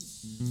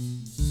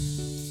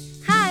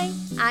Hi,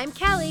 I'm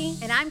Kelly.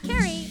 And I'm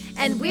Carrie.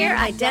 And we're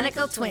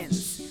identical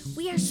twins.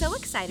 We are so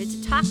excited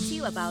to talk to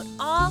you about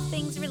all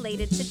things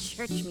related to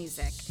church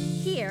music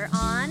here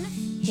on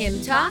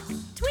Hymn Talk,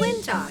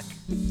 Twin Talk.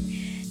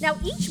 Now,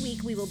 each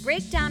week we will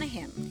break down a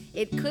hymn.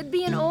 It could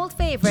be an old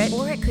favorite,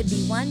 or it could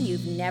be one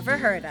you've never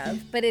heard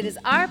of. But it is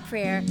our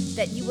prayer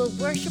that you will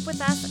worship with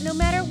us no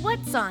matter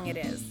what song it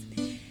is.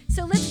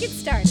 So let's get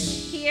started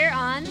here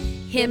on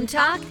Hymn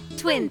Talk,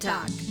 Twin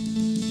Talk.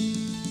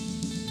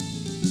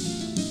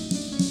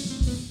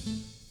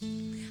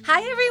 Hi,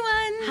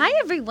 everyone. Hi,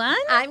 everyone.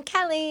 I'm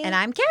Kelly. And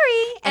I'm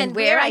Carrie. And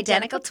we're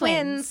identical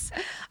twins.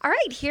 All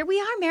right, here we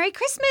are. Merry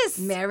Christmas.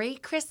 Merry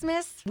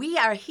Christmas. We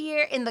are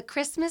here in the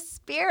Christmas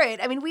spirit.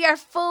 I mean, we are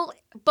full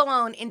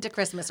blown into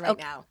Christmas right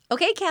now.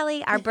 Okay,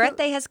 Kelly, our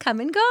birthday has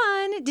come and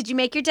gone. Did you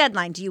make your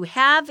deadline? Do you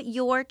have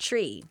your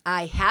tree?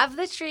 I have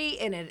the tree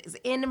and it is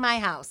in my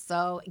house.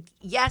 So,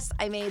 yes,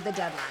 I made the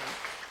deadline.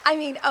 I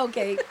mean,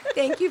 okay,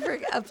 thank you for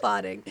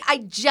applauding. I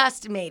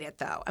just made it,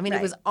 though. I mean,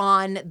 It was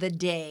on the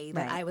day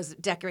that I was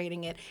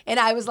decorating it, and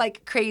I was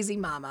like crazy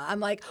mama.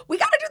 I'm like, we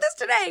got to do this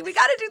today. We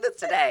got to do this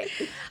today.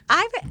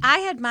 I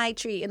had my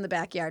tree in the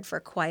backyard for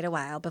quite a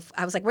while. Before,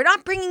 I was like, we're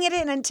not bringing it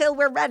in until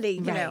we're ready,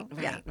 you know?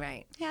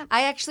 Right. Yeah.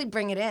 I actually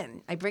bring it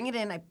in. I bring it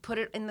in, I put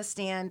it in the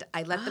stand,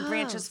 I let the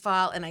branches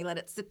fall, and I let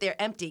it sit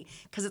there empty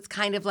because it's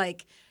kind of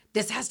like,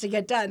 this has to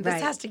get done.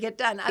 This has to get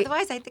done.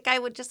 Otherwise, I think I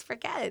would just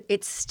forget.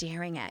 It's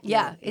staring at you.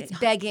 Yeah, it's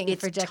begging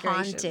for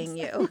decorations. It's taunting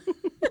you.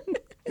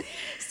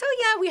 So,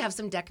 yeah, we have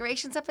some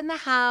decorations up in the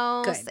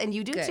house. Good. And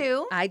you do, Good.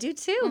 too. I do,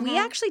 too. We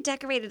actually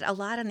decorated a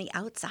lot on the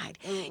outside.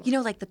 You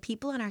know, like the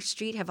people on our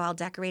street have all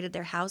decorated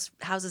their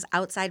houses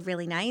outside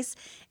really nice.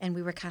 And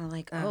we were kind of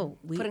like,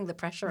 putting the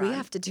pressure we on.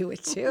 have to do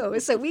it, too.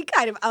 So we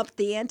kind of upped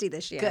the ante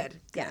this year. Good.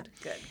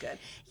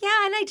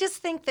 Yeah, and I just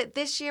think that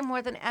this year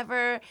more than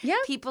ever,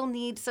 people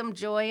need some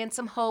joy and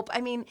some hope.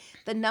 I mean,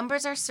 the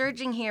numbers are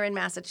surging here in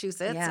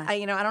Massachusetts. Yeah.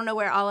 I don't know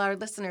where all our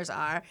listeners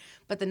are,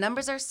 but the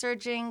numbers are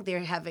surging.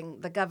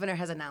 The governor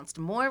has announced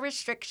more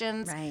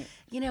restrictions. Right.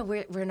 You know,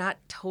 we're not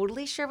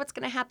totally sure what's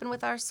going to happen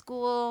with our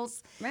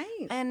schools.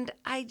 Right. And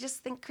I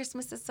just think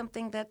Christmas is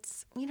something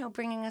that's,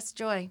 bringing us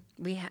joy.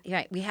 We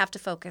have to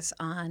focus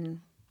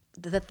on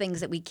the things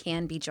that we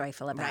can be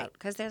joyful about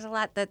because there's a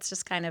lot that's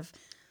just kind of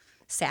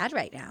sad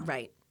right now.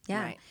 Right.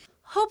 Yeah. Right.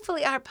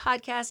 Hopefully our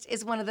podcast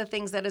is one of the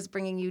things that is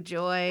bringing you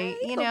joy.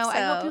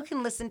 I hope you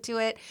can listen to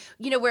it.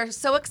 We're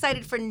so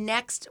excited for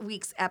next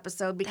week's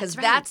episode because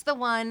that's the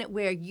one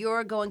where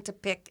you're going to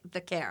pick the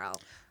carol.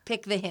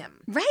 Pick the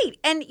hymn. Right.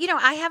 And,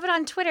 I have it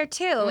on Twitter,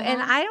 too.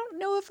 And I don't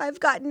know if I've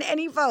gotten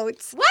any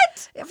votes.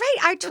 What? Right.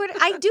 Our Twitter.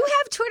 I do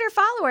have Twitter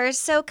followers,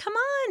 so come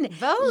on.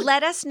 Vote.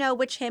 Let us know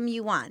which hymn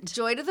you want.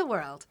 Joy to the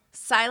World,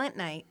 Silent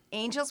Night,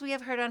 Angels We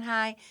Have Heard on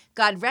High,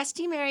 God Rest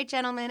Ye Merry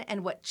Gentlemen,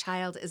 and What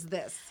Child Is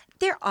This?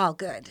 They're all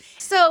good.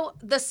 So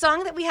the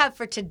song that we have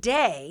for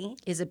today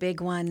is a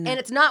big one. And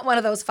it's not one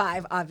of those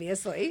 5,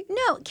 obviously.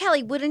 No,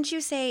 Kelly, wouldn't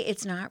you say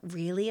it's not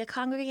really a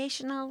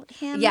congregational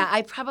hymn? Yeah,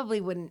 I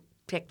probably wouldn't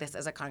pick this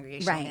as a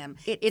congregational hymn.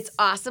 It's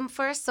awesome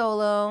for a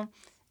solo,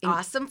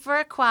 awesome for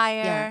a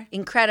choir. Yeah,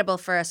 incredible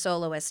for a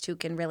soloist who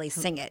can really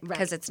sing it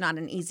because it's not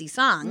an easy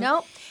song.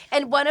 Nope.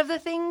 And one of the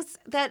things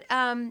that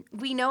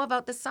we know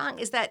about this song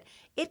is that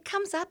it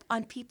comes up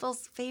on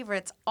people's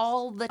favorites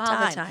all the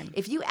time.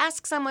 If you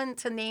ask someone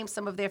to name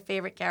some of their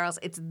favorite carols,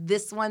 it's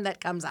this one that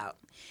comes out.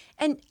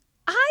 And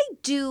I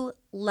do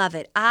love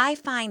it. I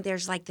find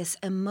there's like this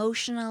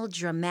emotional,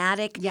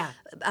 dramatic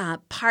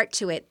part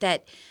to it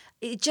that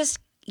it just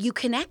you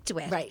connect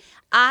with. Right.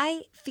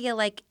 I feel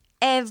like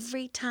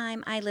every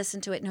time I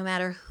listen to it, no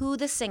matter who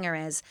the singer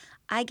is,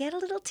 I get a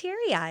little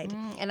teary-eyed.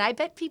 And I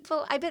bet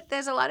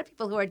there's a lot of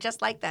people who are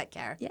just like that,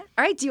 Cara. Yeah.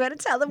 All right, do you want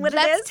to tell them what it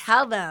is? Let's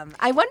tell them.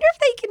 I wonder if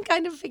they can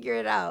kind of figure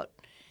it out.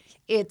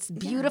 It's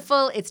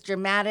beautiful, it's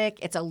dramatic,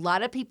 it's a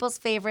lot of people's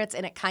favorites,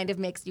 and it kind of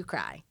makes you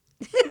cry.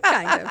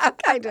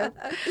 Kind of.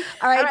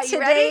 All right,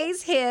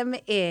 today's hymn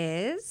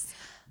is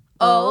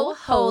O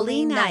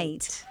Holy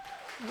Night.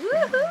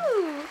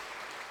 Woohoo!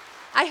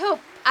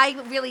 I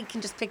really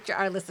can just picture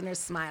our listeners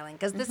smiling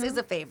because this is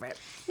a favorite.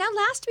 Now,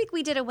 last week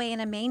we did Away in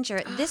a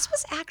Manger. This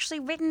was actually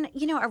written,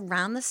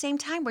 around the same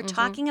time. We're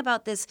talking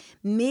about this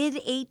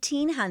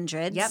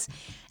mid-1800s. Yep.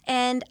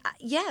 And,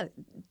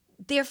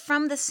 they're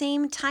from the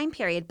same time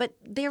period, but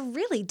they're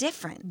really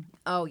different.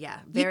 Oh, yeah.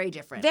 Very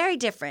different. Very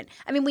different.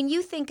 I mean, when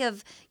you think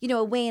of,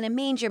 Away in a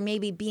Manger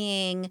maybe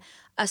being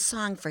a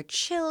song for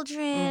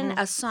children,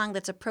 a song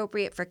that's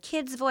appropriate for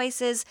kids'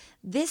 voices,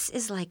 this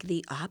is like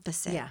the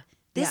opposite. Yeah.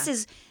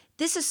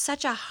 This is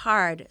such a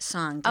hard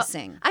song to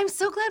sing. I'm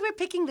so glad we're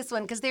picking this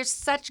one because there's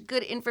such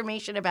good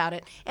information about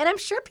it. And I'm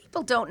sure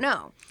people don't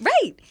know.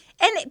 Right.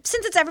 And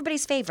since it's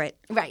everybody's favorite,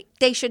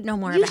 they should know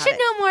more about it. You should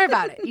know more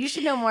about it. You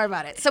should know more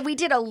about it. So we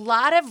did a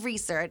lot of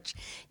research.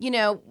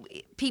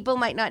 People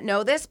might not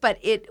know this, but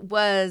it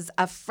was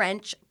a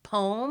French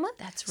poem.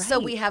 That's right. So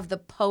we have the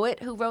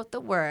poet who wrote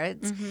the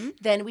words.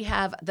 Then we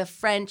have the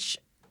French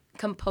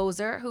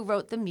composer who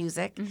wrote the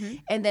music,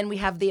 and then we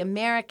have the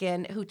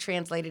American who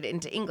translated it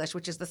into English,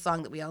 which is the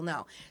song that we all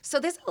know. So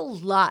there's a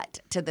lot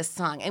to this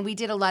song, and we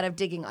did a lot of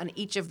digging on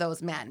each of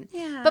those men.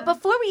 Yeah. But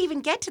before we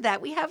even get to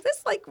that, we have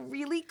this like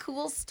really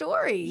cool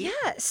story.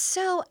 Yeah,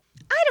 so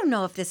I don't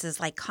know if this is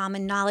like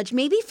common knowledge,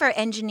 maybe for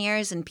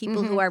engineers and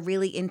people who are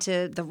really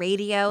into the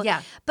radio.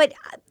 Yeah. But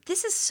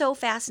this is so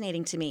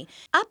fascinating to me.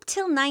 Up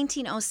till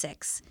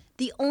 1906,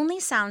 the only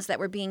sounds that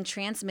were being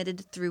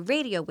transmitted through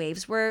radio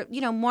waves were,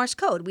 Morse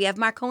code. We have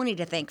Marconi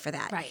to thank for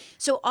that. Right.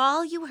 So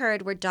all you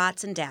heard were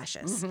dots and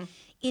dashes.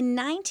 In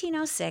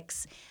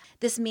 1906,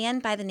 this man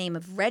by the name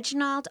of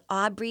Reginald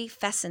Aubrey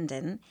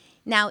Fessenden,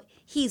 now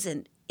he's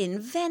an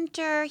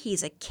inventor,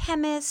 he's a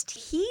chemist.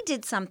 He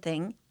did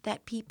something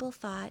that people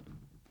thought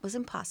was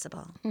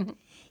impossible.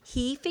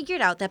 He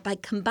figured out that by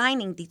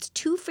combining these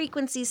two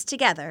frequencies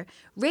together,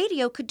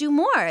 radio could do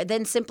more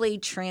than simply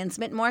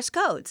transmit Morse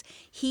codes.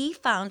 He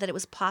found that it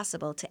was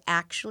possible to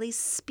actually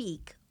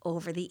speak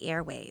over the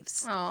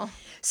airwaves. Oh,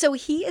 So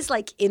he is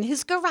like in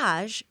his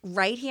garage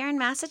right here in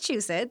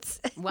Massachusetts,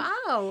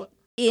 wow.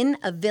 in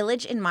a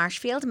village in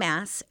Marshfield,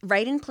 Mass,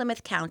 right in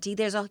Plymouth County.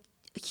 There's a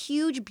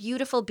huge,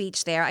 beautiful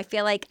beach there. I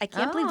feel like I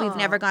can't believe we've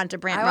never gone to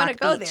Brant I Rock wanna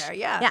go Beach. there,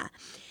 yeah. Yeah.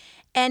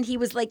 And he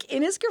was like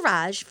in his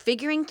garage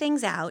figuring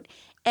things out.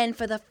 And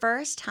for the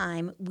first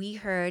time, we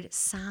heard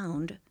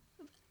sound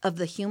of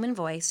the human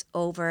voice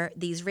over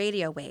these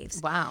radio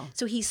waves. Wow.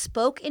 So he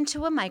spoke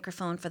into a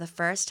microphone for the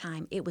first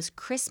time. It was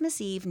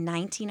Christmas Eve,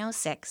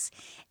 1906,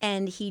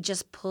 and he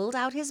just pulled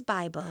out his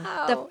Bible.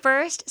 Wow. The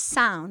first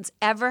sounds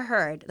ever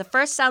heard, the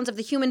first sounds of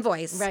the human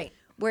voice, Right.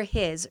 were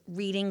his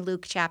reading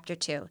Luke chapter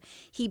 2.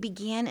 He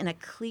began in a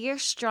clear,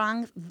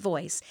 strong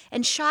voice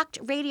and shocked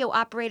radio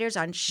operators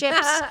on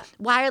ships,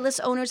 wireless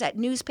owners at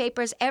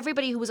newspapers,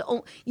 everybody who was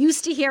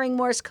used to hearing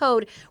Morse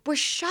code were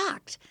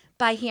shocked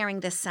by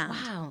hearing this sound.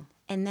 Wow.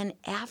 And then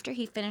after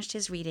he finished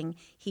his reading,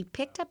 he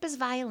picked up his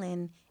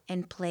violin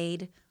and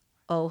played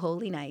 "O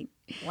Holy Night."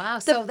 Wow.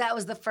 So that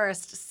was the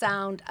first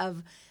sound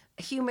of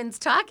humans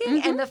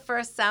talking and the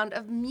first sound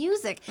of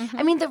music.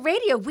 I mean, the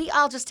radio, we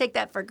all just take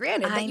that for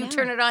granted, that I you know.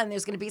 turn it on and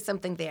there's going to be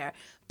something there.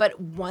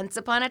 But once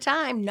upon a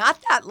time, not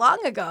that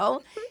long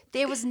ago,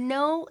 there was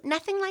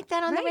nothing like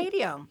that on the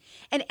radio.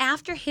 And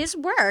after his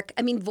work,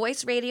 I mean,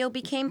 voice radio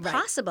became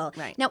possible.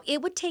 right. Now,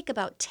 it would take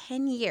about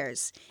 10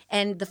 years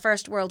and the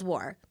First World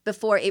War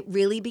before it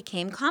really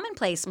became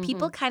commonplace.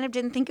 People kind of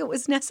didn't think it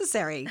was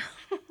necessary.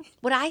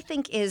 What I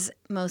think is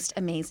most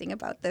amazing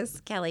about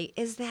this, Kelly,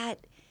 is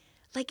that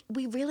like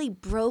we really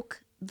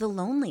broke the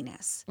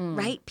loneliness,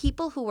 right?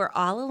 People who were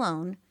all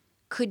alone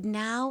could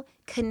now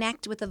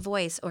connect with a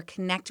voice or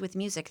connect with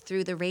music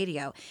through the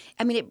radio.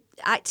 I mean,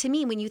 to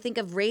me, when you think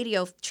of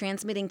radio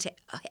transmitting to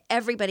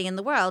everybody in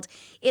the world,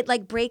 it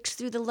like breaks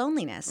through the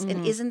loneliness.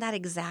 And isn't that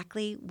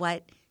exactly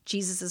what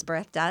Jesus'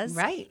 birth does?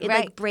 Right, It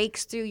right. like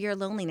breaks through your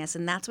loneliness.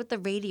 And that's what the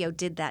radio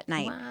did that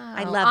night. Wow.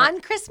 I love on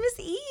it. Christmas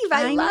Eve.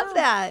 I love know.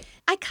 that.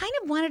 I kind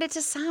of wanted it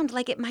to sound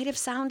like it might have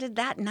sounded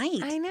that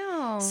night. I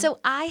know. So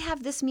I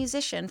have this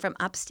musician from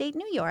upstate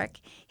New York.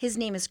 His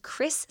name is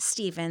Chris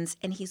Stevens,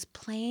 and he's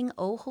playing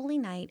 "O Holy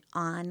Night"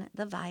 on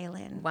the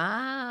violin.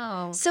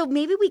 Wow. So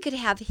maybe we could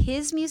have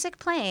his music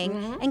playing.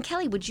 And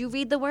Kelly, would you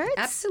read the words?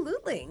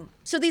 Absolutely.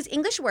 So these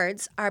English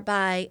words are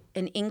by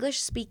an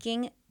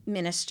English-speaking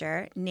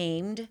minister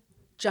named...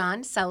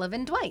 John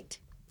Sullivan Dwight.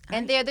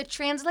 And they're the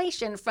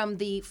translation from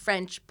the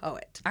French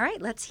poet. All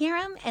right, let's hear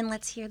him, and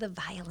let's hear the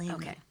violin.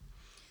 Okay.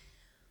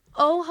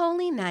 O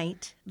holy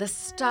night, the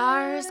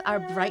stars are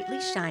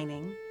brightly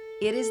shining.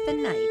 It is the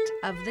night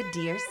of the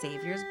dear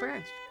Savior's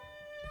birth.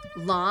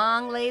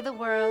 Long lay the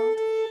world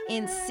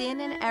in sin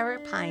and error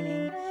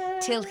pining,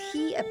 till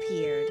he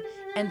appeared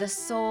and the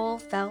soul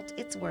felt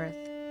its worth.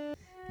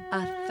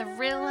 A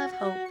thrill of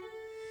hope,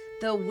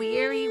 the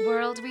weary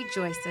world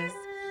rejoices,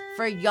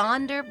 for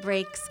yonder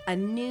breaks a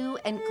new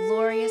and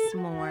glorious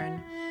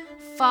morn.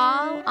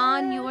 Fall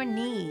on your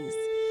knees,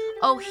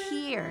 O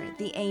hear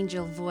the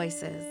angel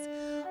voices,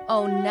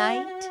 O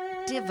night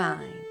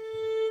divine,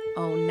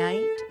 O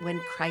night when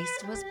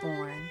Christ was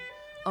born,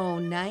 O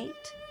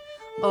night,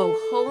 O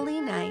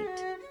holy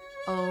night,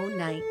 O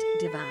night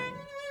divine.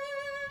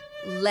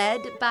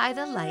 Led by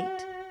the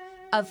light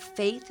of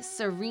faith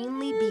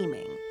serenely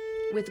beaming,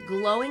 with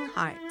glowing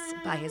hearts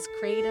by his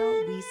cradle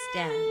we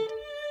stand.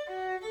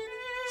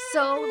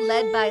 So,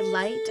 led by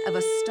light of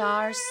a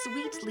star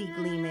sweetly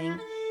gleaming,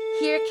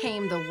 here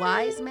came the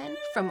wise men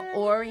from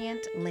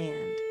Orient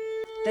land.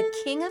 The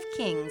King of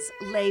Kings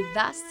lay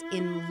thus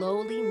in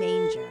lowly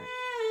manger,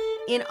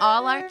 in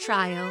all our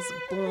trials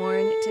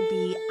born to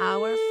be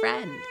our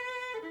friend.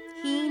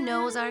 He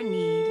knows our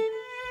need,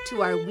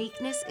 to our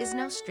weakness is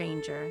no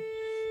stranger.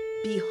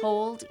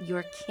 Behold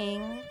your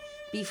King,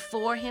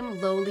 before him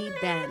lowly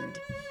bend.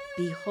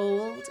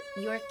 Behold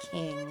your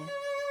King,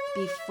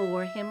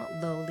 before him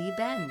lowly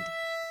bend.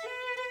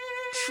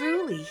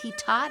 Truly he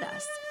taught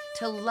us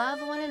to love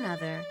one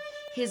another.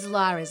 His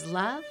law is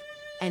love,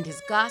 and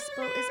his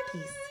gospel is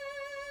peace.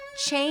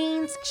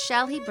 Chains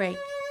shall he break,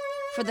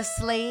 for the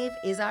slave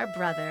is our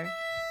brother.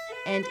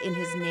 and in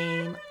his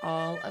name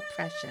all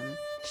oppression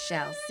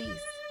shall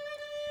cease.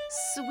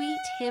 Sweet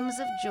hymns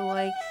of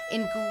joy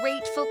in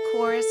grateful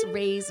chorus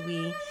raise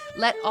we.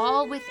 Let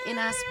all within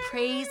us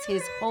praise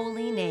his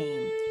holy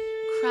name.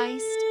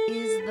 Christ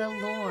is the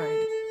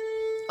Lord.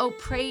 Oh,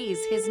 praise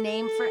his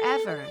name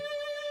forever.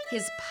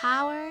 His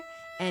power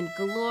and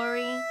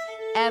glory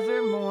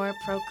evermore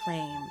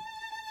proclaim.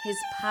 His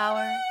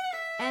power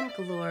and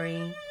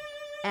glory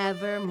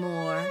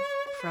evermore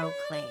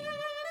proclaim.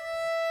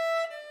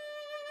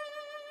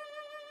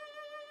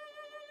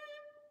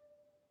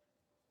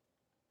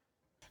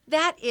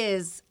 That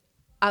is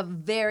a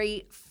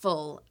very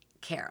full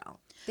carol.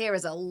 There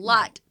is a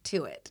lot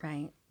to it.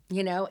 Right.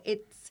 You know,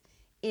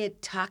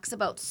 it talks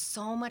about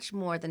so much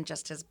more than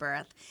just his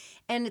birth.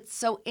 And it's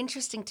so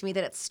interesting to me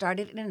that it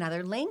started in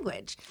another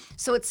language.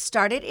 So it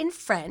started in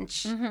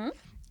French,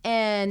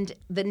 and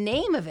the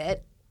name of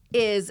it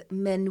is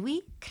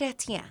Minuit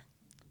Chrétien.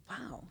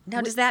 Wow.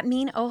 Now, does that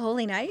mean "Oh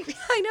Holy Night"?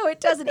 I know it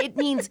doesn't. It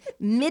means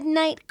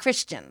Midnight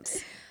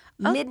Christians.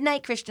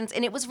 Midnight Christians,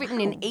 and it was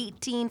written in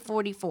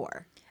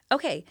 1844.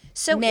 Okay,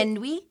 so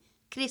Minuit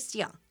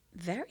Chrétien.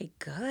 very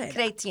good.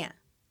 Chrétien.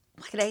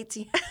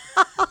 Chrétien.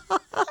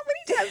 How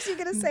many times are you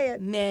going to say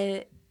it?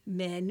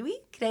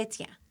 Minuit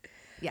Chrétien.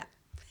 Yeah.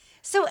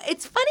 So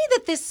it's funny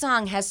that this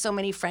song has so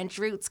many French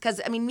roots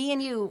because, I mean, me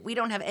and you, we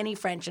don't have any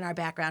French in our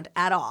background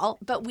at all,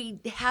 but we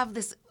have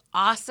this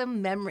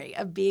awesome memory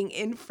of being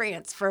in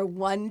France for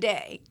one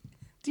day.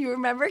 Do you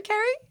remember,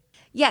 Carrie?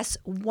 Yes,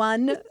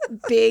 one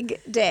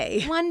big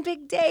day. One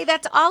big day.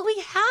 That's all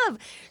we have.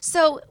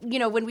 So, you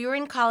know, when we were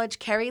in college,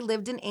 Carrie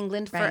lived in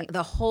England for Right.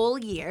 the whole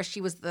year. She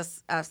was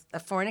a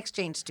foreign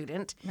exchange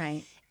student.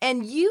 Right.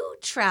 And you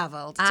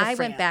traveled to I France.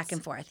 went back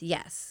and forth.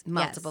 Yes,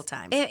 Multiple yes.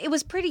 times. It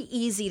was pretty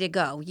easy to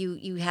go.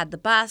 You had the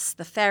bus,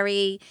 the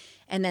ferry,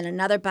 and then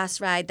another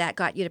bus ride that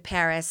got you to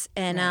Paris,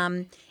 and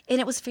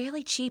it was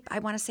fairly cheap. I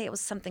want to say it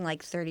was something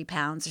like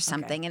 £30 or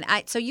something, and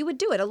so you would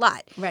do it a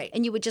lot, Right.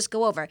 And you would just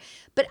go over.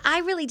 But I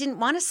really didn't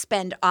want to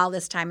spend all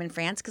this time in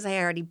France because I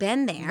had already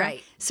been there,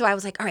 Right. So I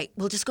was like, all right,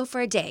 we'll just go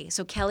for a day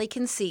so Kelly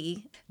can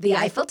see The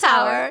Eiffel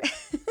Tower,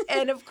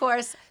 and of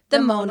course, the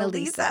Mona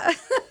Lisa.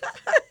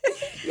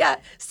 Yeah.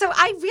 So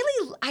I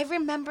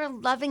remember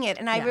loving it,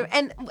 and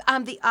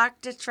the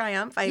Arc de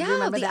Triomphe. I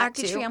remember the that Arc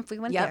de too. Triomphe. We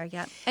went Yep. there,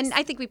 yeah. And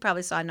I think we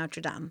probably saw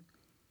Notre Dame.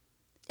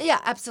 Yeah,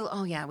 absolutely.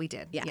 Oh yeah, we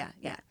did. Yeah.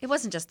 It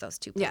wasn't just those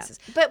two Yeah. places.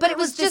 But it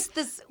was just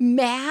this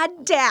mad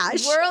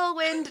dash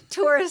whirlwind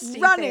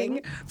touristy running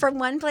thing. from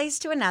one place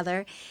to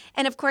another.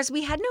 And of course,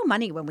 we had no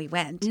money when we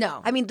went.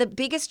 No. I mean, the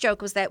biggest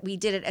joke was that we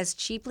did it as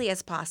cheaply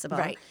as possible.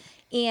 Right.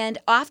 And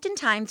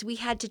oftentimes we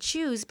had to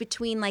choose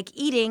between like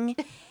eating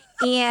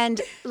and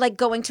like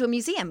going to a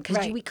museum because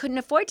Right. we couldn't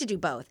afford to do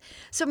both.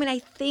 So, I mean, I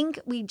think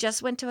we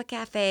just went to a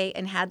cafe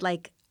and had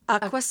like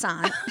a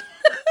croissant.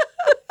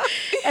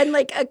 And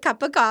like a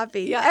cup of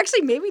coffee. Yeah.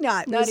 Actually, maybe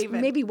not. Not It was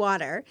even. Maybe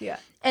water. Yeah.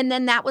 And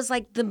then that was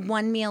like the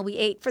one meal we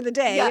ate for the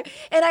day. Yeah.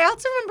 And I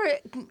also remember,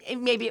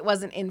 maybe it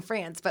wasn't in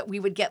France, but we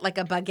would get like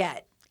a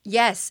baguette.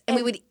 Yes. And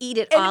we would eat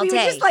it And all we day.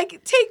 would just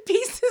like take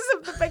pieces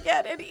of the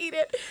baguette and eat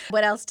it.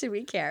 What else did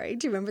we carry?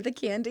 Do you remember the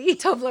candy?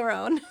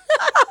 Toblerone.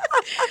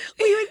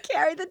 We would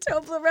carry the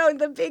Toblerone,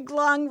 the big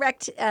long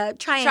triangle.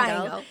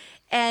 Triangle.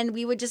 And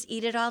we would just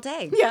eat it all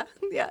day.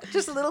 Yeah.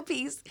 Just a little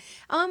piece.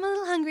 Oh, I'm a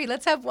little hungry.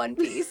 Let's have one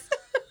piece.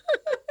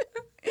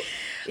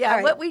 Yeah, All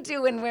right. what we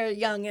do when we're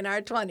young in our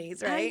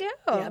 20s, right?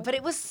 know. Yeah, but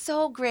it was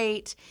so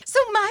great. So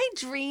my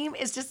dream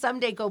is to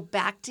someday go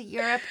back to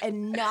Europe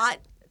and not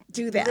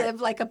Do that. live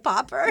like a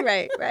pauper.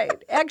 Right.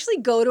 Actually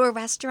go to a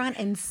restaurant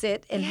and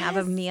sit and have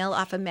a Yes. meal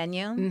off a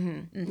menu.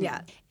 Mm-hmm.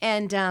 Yeah,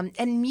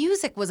 and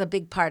music was a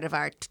big part of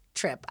our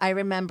trip. I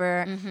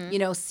remember,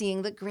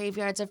 seeing the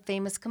graveyards of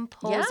famous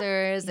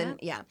composers, and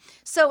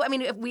So I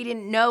mean, if we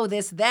didn't know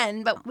this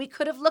then, but we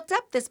could have looked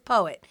up this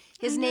poet.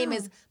 His name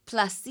is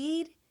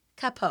Placide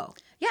Cappeau.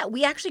 Yeah,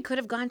 we actually could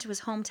have gone to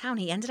his hometown.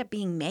 He ended up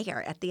being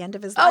mayor at the end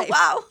of his Oh life.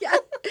 wow! Yeah.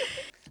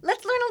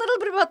 Let's learn a little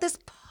bit about this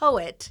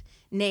poet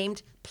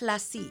named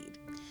Placide.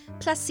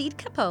 Placide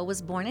Cappeau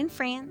was born in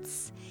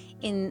France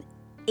in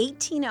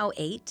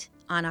 1808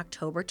 on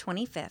October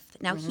 25th.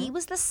 Now, he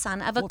was the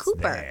son of a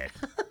cooper.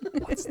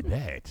 What's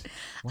that?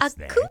 A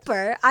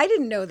cooper? I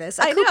didn't know this.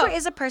 A I cooper know.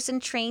 is a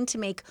person trained to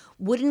make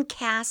wooden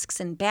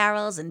casks and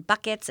barrels and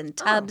buckets and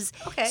tubs.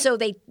 okay. So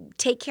they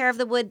take care of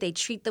the wood, they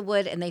treat the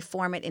wood, and they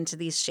form it into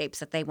these shapes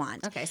that they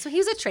want. Okay, so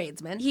he's a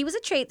tradesman. He was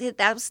a trade.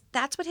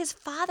 That's what his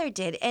father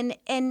did,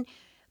 and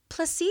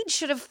Placide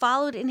should have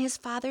followed in his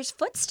father's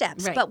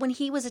footsteps. Right. But when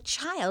he was a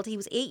child, he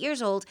was 8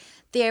 years old.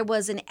 There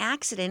was an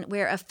accident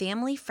where a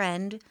family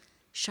friend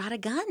shot a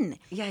gun.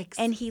 Yikes.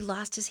 And he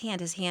lost his hand.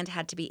 His hand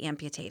had to be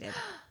amputated.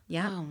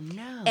 Yeah. Oh,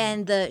 no.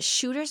 And the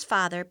shooter's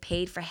father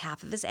paid for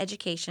half of his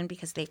education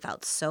because they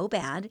felt so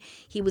bad.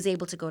 He was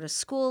able to go to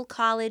school,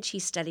 college. He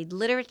studied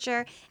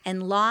literature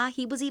and law.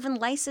 He was even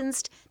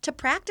licensed to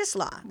practice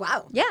law.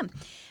 Wow. Yeah.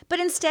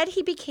 But instead,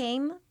 he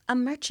became a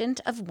merchant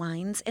of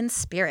wines and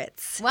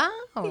spirits. Wow.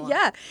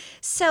 Yeah.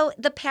 So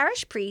the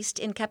parish priest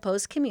in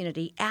Capo's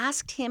community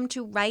asked him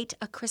to write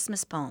a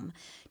Christmas poem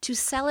to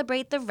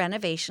celebrate the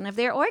renovation of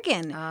their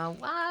organ. Oh,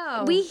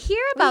 wow. We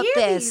hear about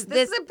this.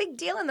 This is a big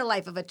deal in the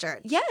life of a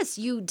church. Yes,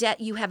 you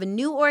have a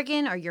new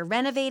organ or you're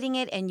renovating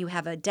it and you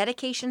have a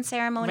dedication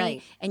ceremony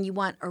Right. and you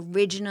want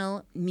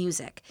original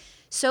music.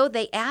 So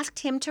they asked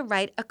him to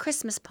write a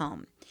Christmas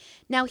poem.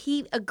 Now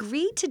he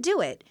agreed to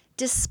do it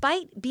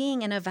despite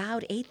being an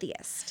avowed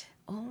atheist.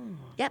 Oh.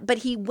 Yeah, but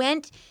he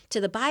went to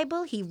the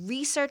Bible, he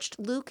researched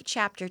Luke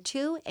chapter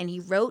 2, and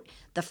he wrote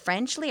the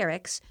French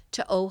lyrics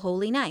to O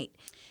Holy Night.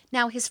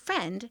 Now, his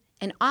friend,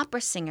 an opera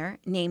singer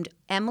named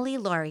Emily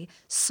Laurie,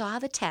 saw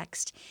the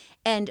text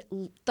and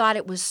thought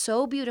it was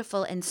so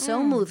beautiful and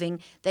so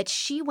moving that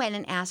she went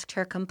and asked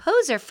her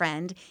composer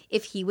friend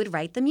if he would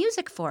write the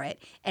music for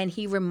it. And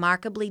he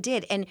remarkably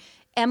did. And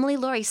Emily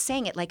Laurie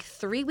sang it like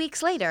 3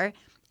 weeks later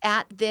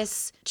at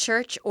this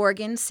church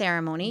organ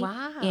ceremony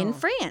in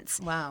France.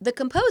 Wow. The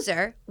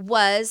composer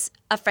was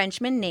a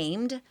Frenchman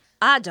named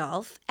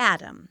Adolphe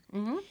Adam.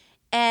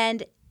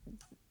 And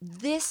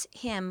this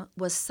hymn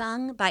was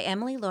sung by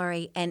Emily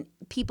Laurie, and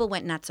people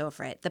went nuts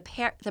over it.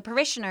 The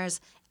parishioners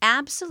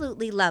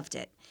absolutely loved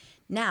it.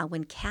 Now,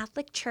 when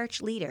Catholic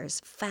Church leaders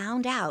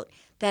found out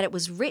that it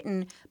was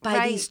written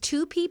by these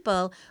two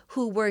people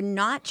who were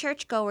not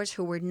churchgoers,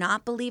 who were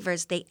not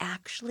believers, they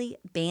actually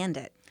banned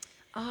it.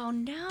 Oh,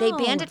 no. They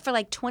banned it for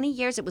like 20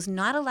 years. It was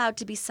not allowed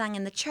to be sung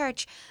in the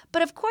church.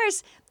 But of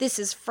course, this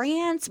is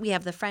France. We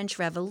have the French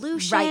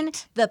Revolution.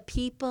 Right. The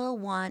people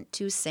want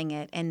to sing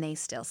it, and they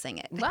still sing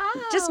it. Wow.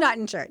 Just not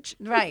in church.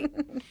 Right.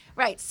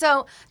 Right.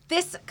 So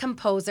this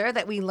composer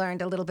that we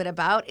learned a little bit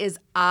about is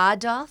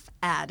Adolphe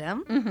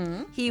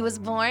Adam. He was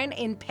born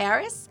in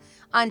Paris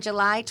on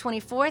July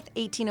 24th,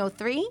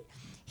 1803.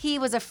 He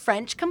was a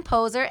French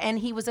composer and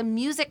he was a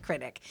music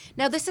critic.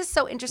 Now, this is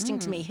so interesting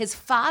to me. His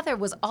father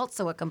was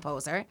also a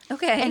composer.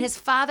 Okay. And his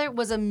father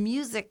was a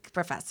music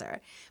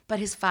professor. But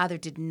his father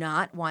did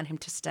not want him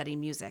to study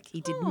music. He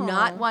did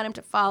not want him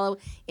to follow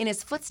in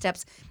his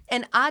footsteps.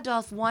 And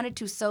Adolphe wanted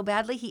to so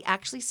badly, he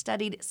actually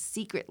studied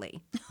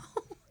secretly.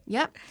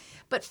 Yep.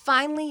 But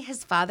finally,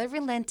 his father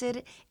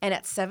relented. And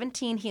at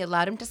 17, he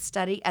allowed him to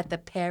study at the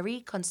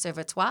Paris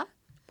Conservatoire.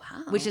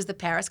 Which is the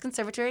Paris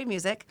Conservatory of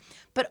Music,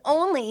 but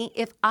only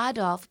if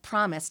Adolphe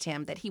promised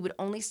him that he would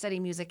only study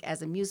music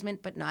as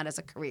amusement, but not as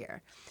a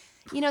career.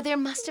 You know, there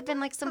must have been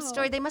like some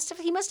story.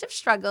 He must have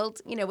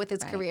struggled, you know, with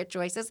his career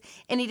choices,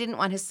 and he didn't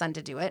want his son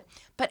to do it.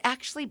 But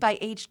actually, by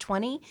age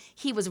 20,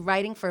 he was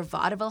writing for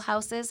vaudeville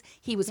houses.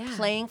 He was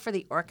playing for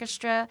the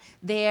orchestra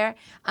there,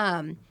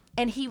 and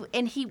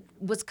he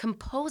was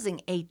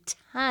composing a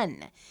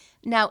ton.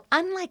 Now,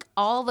 unlike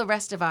all the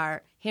rest of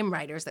our hymn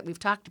writers that we've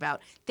talked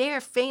about, they are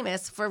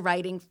famous for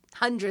writing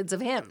hundreds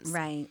of hymns.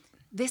 Right.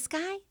 This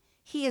guy,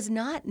 he is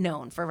not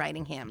known for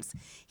writing hymns.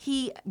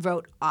 He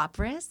wrote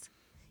operas,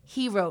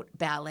 he wrote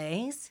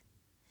ballets,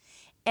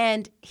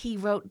 and he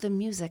wrote the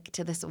music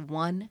to this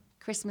one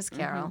Christmas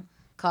carol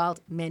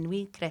called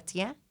Minuit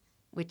Chrétien,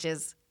 which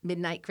is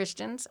Midnight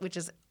Christians, which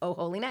is O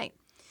Holy Night.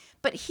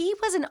 But he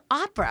was an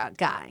opera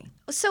guy.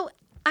 So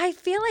I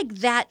feel like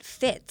that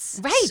fits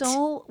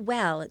so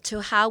well to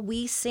how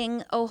we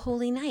sing O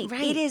Holy Night.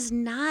 Right. It is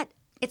not.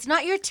 It's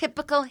not your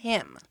typical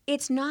hymn.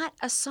 It's not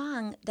a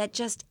song that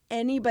just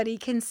anybody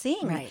can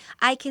sing. Right.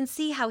 I can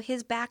see how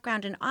his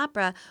background in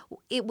opera,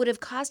 it would have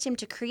caused him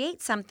to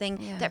create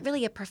something that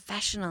really a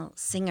professional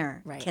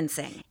singer can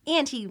sing.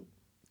 And he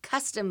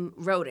custom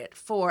wrote it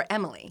for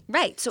Emily.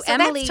 Right. So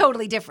Emily, that's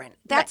totally different.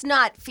 That's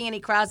not Fanny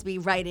Crosby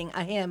writing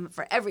a hymn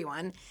for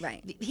everyone.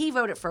 Right. He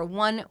wrote it for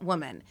one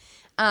woman.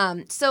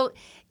 So,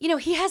 you know,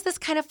 he has this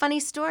kind of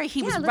funny story.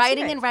 He was let's writing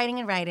hear it. and writing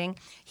and writing.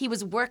 He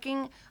was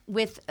working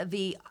with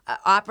the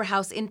opera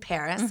house in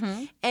Paris,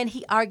 and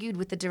he argued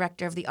with the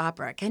director of the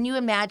opera. Can you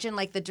imagine,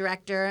 like, the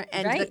director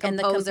and, Right, the and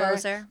the composer?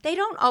 composer. They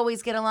don't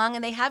always get along,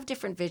 and they have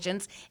different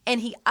visions.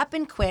 And he up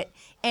and quit,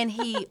 and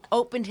he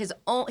opened his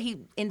own. He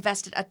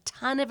invested a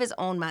ton of his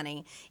own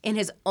money in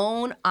his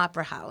own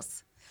opera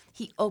house.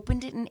 He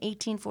opened it in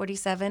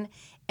 1847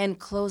 and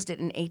closed it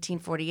in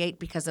 1848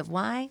 because of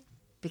why?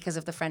 Because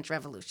of the French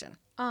Revolution.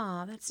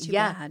 Oh, that's too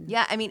Yeah, bad.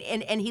 yeah. I mean,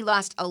 and he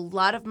lost a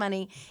lot of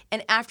money.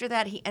 And after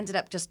that, he ended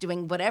up just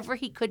doing whatever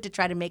he could to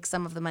try to make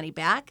some of the money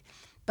back.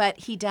 But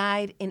he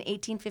died in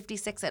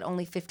 1856 at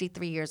only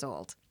 53 years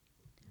old.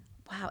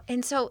 Wow.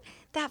 And so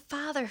that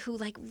father who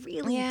like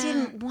really Yeah.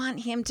 didn't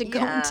want him to go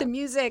Yeah. into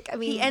music. I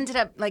mean, He ended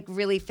up like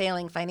really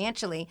failing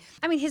financially.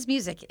 his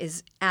music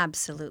is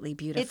absolutely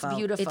beautiful. It's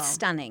beautiful. It's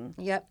stunning.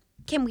 Yep.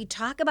 Can we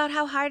talk about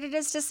how hard it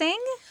is to sing?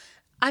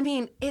 I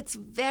mean, it's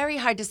very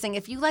hard to sing.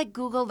 If you like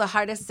Google the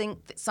hardest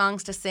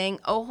songs to sing,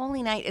 "Oh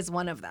Holy Night" is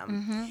one of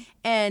them.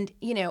 And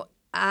you know,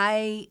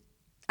 I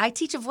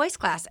teach a voice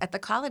class at the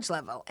college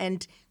level,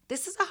 and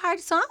this is a hard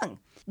song.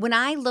 When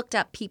I looked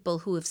up people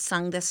who have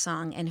sung this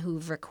song and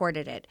who've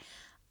recorded it,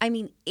 I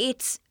mean,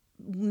 it's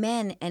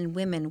men and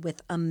women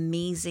with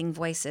amazing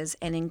voices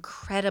and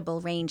incredible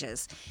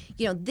ranges.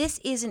 You know, this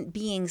isn't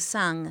being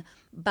sung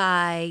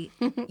by,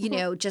 you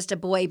know, just a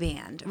boy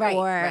band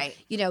or,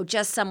 you know,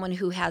 just someone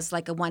who has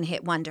like a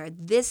one-hit wonder.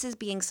 This is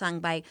being sung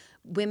by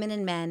women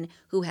and men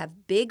who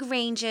have big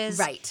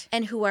ranges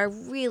and who are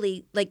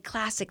really like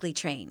classically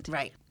trained.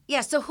 Right.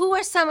 Yeah, so who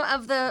are some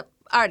of the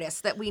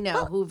artists that we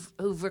know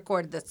who've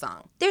recorded this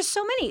song? There's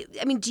so many.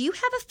 I mean, do you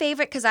have a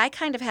favorite? Because I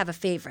kind of have a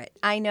favorite.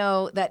 I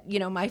know that, you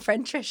know, my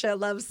friend Trisha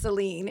loves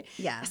Celine.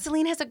 Yeah.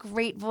 Celine has a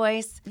great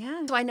voice.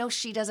 Yeah. So I know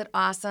she does it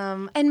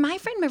awesome. And my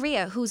friend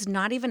Maria, who's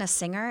not even a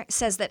singer,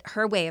 says that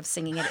her way of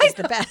singing it is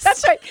the best.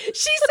 That's right. She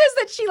says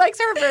that she likes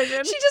her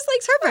version. She just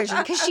likes her version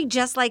because she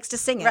just likes to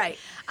sing it. Right.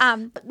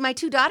 My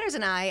two daughters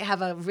and I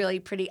have a really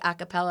pretty a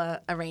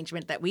cappella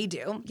arrangement that we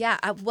do. Yeah.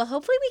 Well,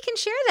 hopefully we can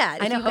share that.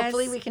 I if know. you guys-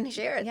 Hopefully we can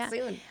share it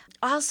soon.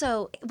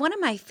 Also, one of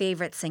my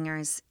favorite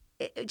singers,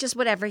 just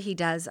whatever he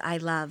does, I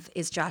love,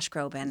 is Josh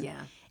Groban.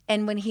 Yeah.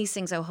 And when he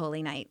sings "Oh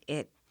Holy Night,"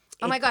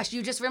 Oh my gosh,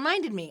 you just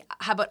reminded me.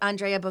 How about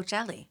Andrea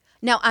Bocelli?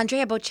 Now,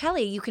 Andrea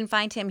Bocelli, you can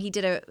find him. He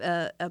did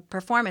a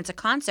performance, a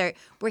concert,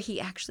 where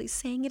he actually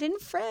sang it in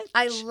French.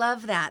 I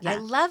love that. Yeah. I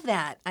love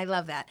that. I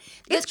love that.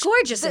 It's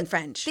gorgeous in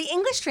French. The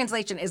English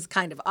translation is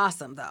kind of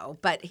awesome, though,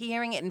 but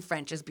hearing it in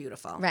French is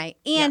beautiful. Right.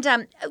 And,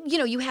 you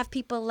know, you have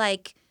people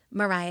like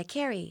Mariah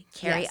Carey,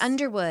 Carrie Yes.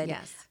 Underwood,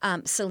 Yes.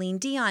 Celine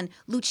Dion,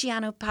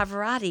 Luciano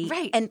Pavarotti,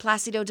 Right. and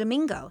Placido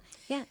Domingo.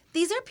 Yeah.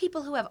 These are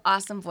people who have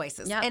awesome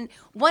voices. Yeah. And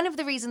one of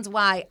the reasons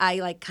why I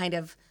like kind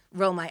of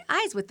roll my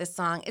eyes with this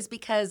song is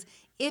because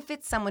if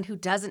it's someone who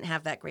doesn't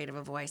have that great of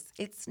a voice,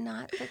 it's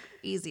not the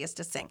easiest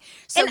to sing.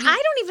 So And I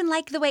don't even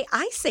like the way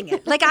I sing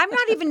it. Like, I'm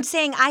not even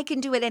saying I can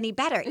do it any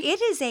better. It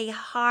is a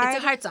hard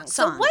it's a hard song.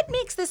 So what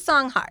makes this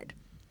song hard?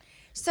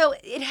 So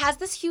it has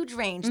this huge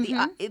range.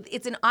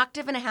 It's an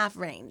octave and a half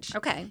range.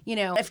 Okay. You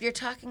know, if you're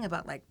talking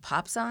about like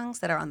pop songs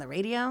that are on the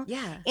radio,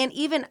 Yeah. and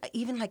even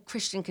like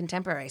Christian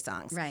contemporary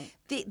songs, Right.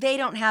 They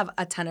don't have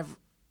a ton of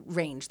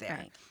range there.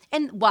 Right.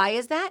 And why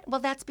is that?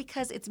 Well, that's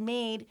because it's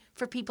made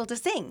for people to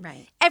sing.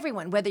 Right.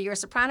 Everyone, whether you're a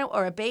soprano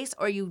or a bass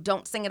or you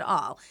don't sing at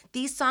all,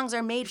 these songs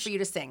are made for you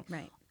to sing.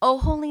 Right. Oh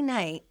Holy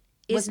Night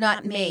was Is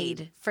not not made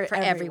made for for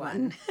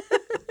everyone.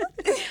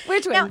 We're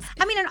twins. Now,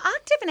 I mean, an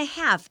octave and a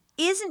half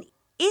isn't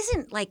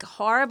like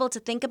horrible to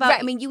think about. Right.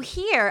 I mean, you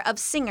hear of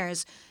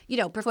singers, you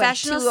know,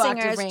 professional 2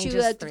 octave singers,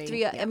 ranges,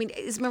 3. I mean,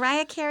 is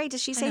Mariah Carey?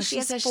 Does she say know, she she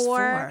has says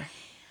 4?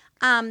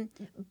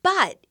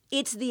 But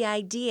it's the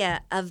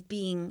idea of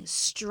being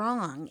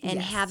strong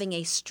and having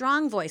a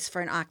strong voice for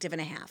an octave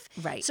and a half.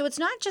 Right. So it's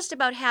not just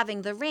about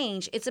having the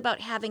range; it's about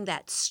having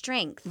that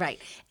strength. Right.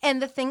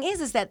 And the thing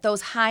is that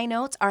those high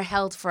notes are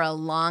held for a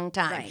long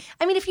time. Right.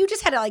 I mean, if you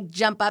just had to like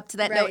jump up to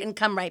that note Right. and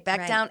come right back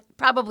Right. down,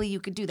 probably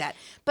you could do that.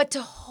 But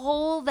to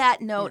hold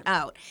that note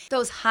out,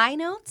 those high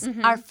notes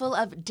are full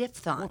of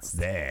diphthongs.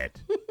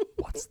 That?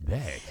 What's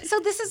that? So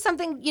this is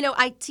something, you know,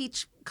 I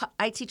teach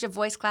a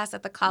voice class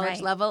at the college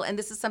Right. level, and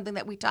this is something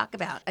that we talk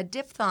about. A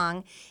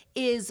diphthong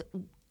is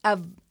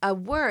a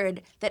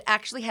word that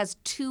actually has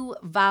 2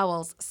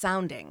 vowels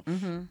sounding,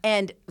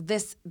 and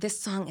this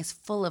song is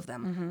full of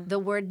them. The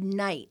word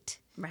night.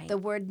 Right. The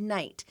word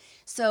night.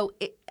 So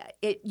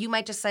it you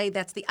might just say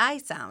that's the I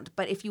sound,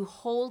 but if you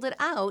hold it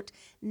out,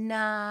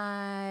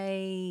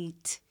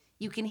 night,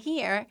 you can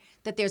hear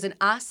that there's an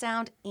ah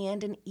sound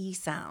and an e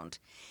sound.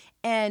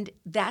 And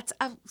that's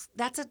a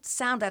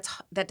sound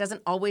that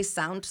doesn't always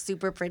sound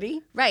super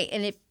pretty. Right.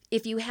 And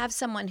if you have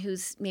someone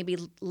who's maybe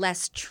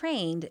less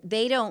trained,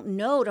 they don't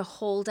know to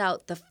hold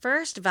out the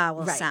first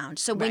vowel Right. sound.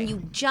 So when Right. you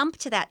jump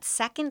to that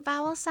second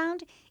vowel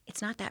sound,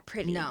 it's not that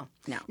pretty. No.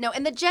 No.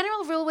 And the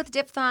general rule with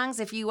diphthongs,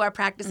 if you are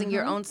practicing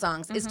your own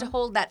songs, is to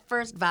hold that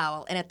first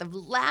vowel, and at the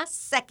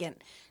last second,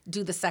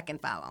 do the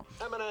second vowel.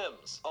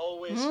 M&M's,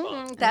 always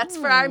fun. That's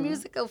for our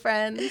musical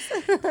friends.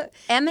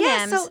 M&M's,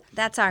 Yeah, so-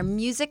 that's our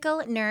musical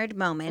nerd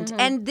moment.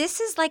 And this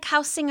is like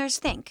how singers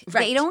think. They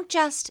Right. don't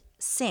just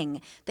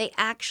sing. They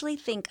actually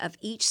think of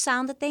each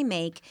sound that they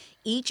make,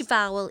 each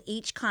vowel,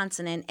 each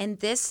consonant.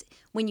 And this,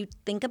 when you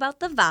think about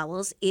the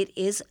vowels, it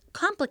is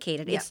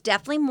complicated. It's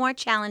definitely more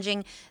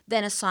challenging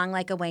than a song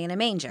like Away in a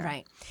Manger.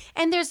 Right.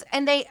 And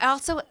they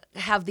also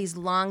have these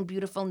long,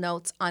 beautiful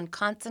notes on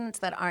consonants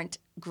that aren't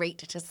great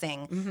to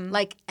sing,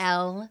 like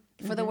L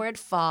for the word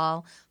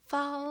fall.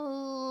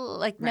 Fall.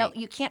 Like, no,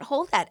 you can't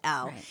hold that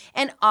L. Right.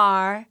 And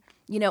R,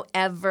 you know,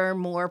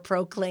 evermore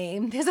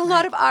proclaim. There's a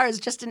lot of R's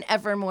just in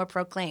evermore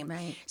proclaim.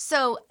 Right.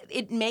 So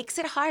it makes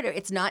it harder.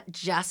 It's not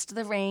just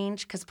the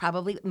range, because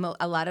probably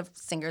a lot of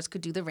singers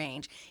could do the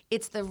range.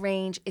 It's the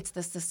range, it's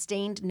the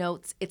sustained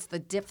notes, it's the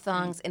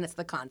diphthongs, and it's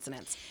the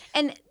consonants.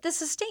 And the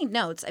sustained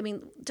notes, I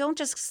mean, don't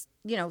just,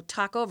 you know,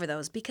 talk over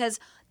those, because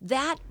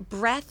that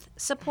breath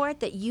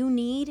support that you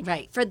need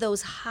Right. for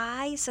those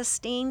high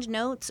sustained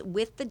notes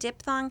with the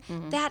diphthong,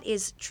 that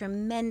is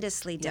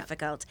tremendously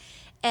difficult.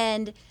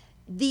 And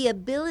the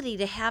ability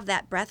to have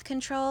that breath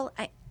control,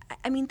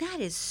 I mean, that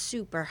is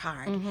super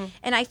hard.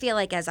 And I feel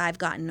like as I've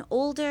gotten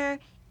older,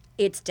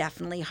 it's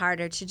definitely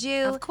harder to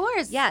do. Of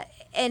course. Yeah.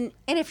 And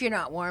if you're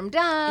not warmed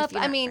up, you're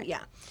I not- mean,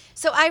 yeah.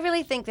 So I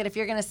really think that if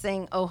you're going to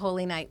sing "Oh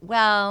Holy Night"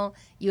 well,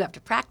 you have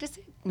to practice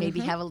it, maybe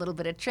have a little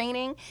bit of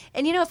training.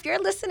 And, if you're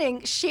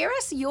listening, share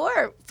us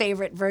your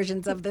favorite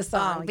versions of the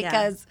song yeah.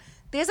 because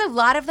there's a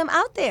lot of them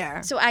out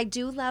there. so I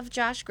do love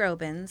Josh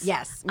Groban's.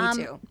 Yes, me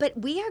too. But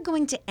we are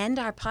going to end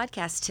our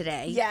podcast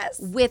today Yes.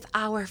 with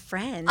our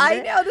friend. I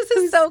know, this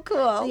is so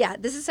cool. Yeah,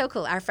 this is so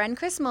cool. Our friend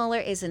Chris Moeller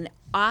is an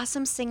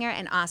awesome singer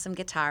and awesome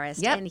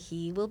guitarist, Yep. and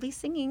he will be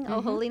singing "Oh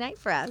Holy Night"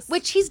 for us.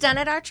 Which he's done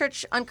at our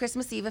church on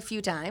Christmas Eve a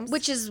few times.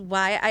 Which is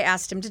why I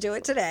asked him to do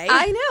it today.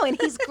 I know, and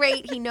he's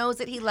great. He knows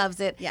it. He loves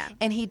it. Yeah.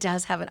 And he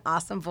does have an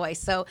awesome voice.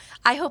 So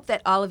I hope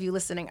that all of you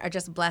listening are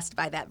just blessed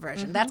by that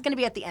version. That's going to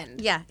be at the end.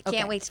 Yeah, Okay.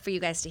 can't wait for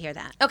you guys to hear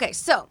that. Okay,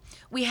 so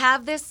we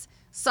have this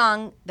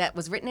song that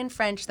was written in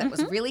French that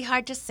was really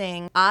hard to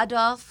sing.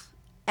 Adolphe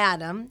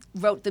Adam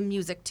wrote the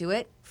music to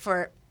it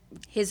for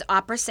His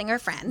opera singer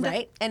friend.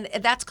 right, and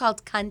that's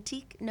called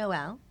Cantique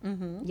Noël.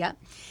 Yep.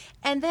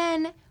 And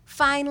then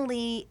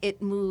finally,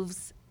 it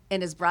moves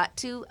and is brought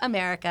to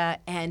America,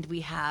 and we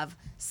have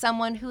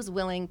someone who's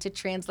willing to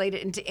translate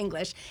it into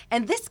English.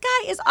 And this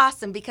guy is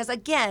awesome because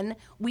again,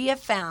 we have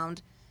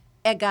found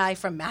a guy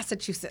from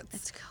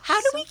Massachusetts. How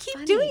do so we keep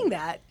funny. doing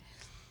that?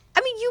 I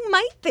mean, you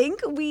might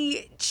think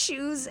we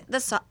choose the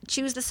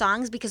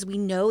songs because we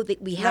know that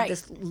we have Right.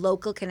 this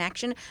local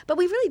connection, but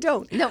we really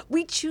don't. No.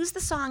 We choose the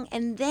song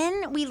and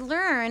then we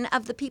learn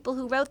of the people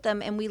who wrote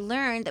them, and we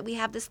learn that we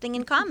have this thing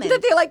in common.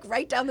 That they're like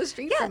right down the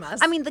street from us.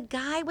 I mean, the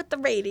guy with the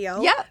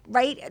radio, Yeah.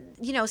 right?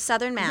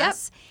 Southern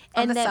Mass,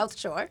 on the then, South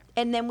Shore.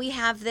 and then we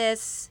have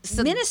this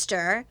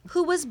minister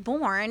who was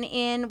born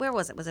in where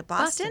was it? Was it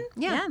Boston?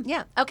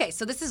 Yeah. Okay,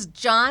 so this is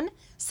John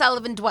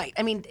Sullivan Dwight.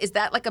 I mean, is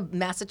that like a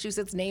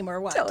Massachusetts name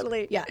or what?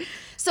 Totally. Yeah.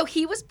 So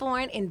he was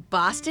born in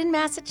Boston,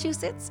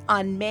 Massachusetts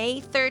on May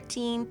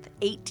 13th,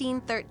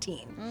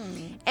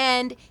 1813.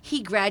 And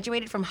he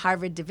graduated from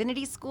Harvard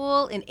Divinity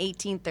School in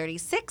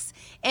 1836,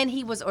 and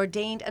he was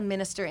ordained a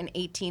minister in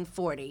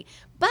 1840.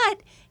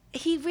 But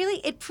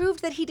it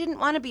proved that he didn't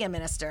want to be a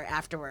minister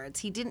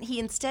afterwards. He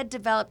instead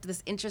developed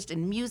this interest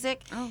in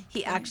music.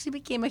 He actually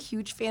became a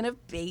huge fan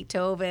of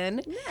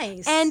Beethoven.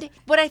 Nice. And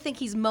what I think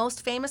he's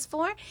most famous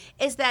for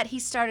is that he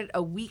started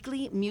a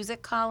weekly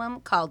music column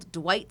called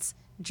Dwight's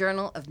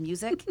Journal of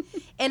Music.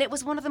 And it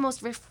was one of the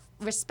most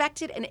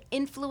respected and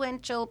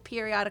influential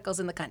periodicals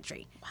in the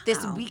country.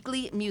 This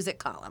weekly music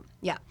column.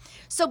 Yeah.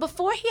 So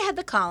before he had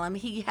the column,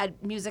 he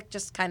had music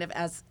just kind of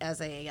as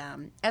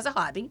a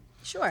hobby.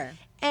 Sure.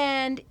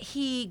 And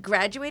he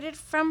graduated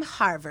from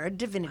Harvard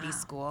Divinity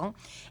School.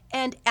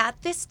 And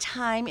at this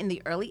time in the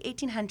early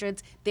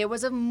 1800s, there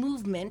was a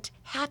movement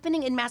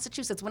happening in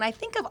Massachusetts. When I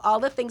think of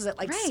all the things that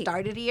Right.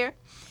 started here,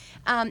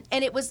 and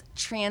it was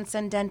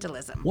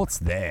transcendentalism. What's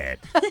that?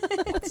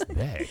 What's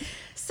that?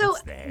 So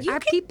What's that? you Are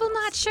people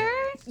not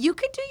sure? you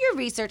could do your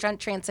research on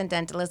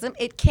transcendentalism.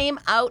 It came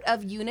out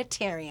of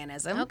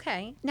Unitarianism.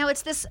 Okay. Now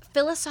it's this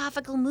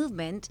philosophical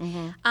movement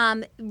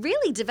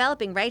really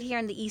developing right here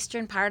in the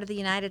eastern part of the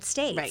United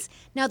States. Right.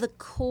 Now the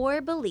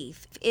core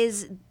belief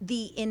is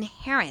the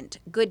inherent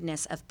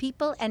goodness of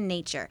people and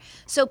nature.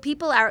 So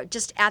people are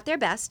just at their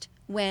best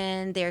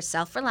when they're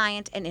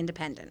self-reliant and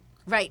independent.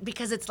 Right,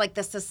 because it's like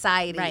the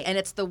society Right. and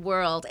it's the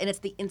world and it's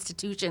the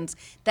institutions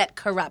that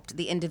corrupt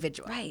the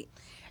individual. Right.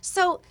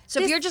 So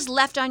So if you're just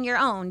left on your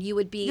own, you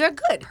would be You're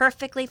good.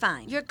 perfectly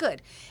fine. You're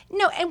good.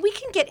 No, and we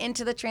can get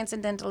into the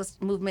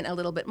transcendentalist movement a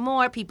little bit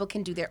more. People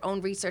can do their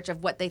own research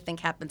of what they think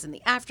happens in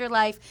the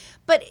afterlife.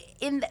 But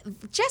in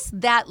just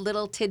that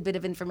little tidbit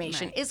of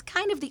information is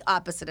kind of the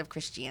opposite of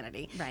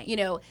Christianity. Right.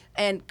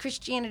 And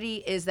Christianity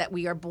is that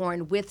we are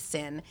born with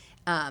sin.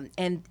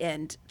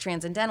 And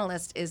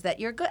transcendentalist is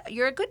that you're good.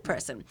 You're a good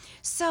person.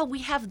 So we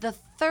have the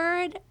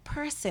third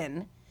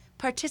person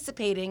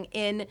participating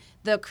in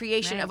the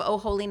creation of "Oh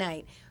Holy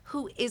Night,"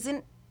 who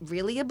isn't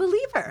really a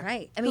believer.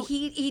 Right. I mean,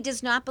 he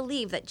does not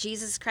believe that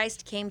Jesus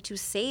Christ came to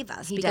save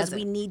us because doesn't.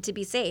 we need to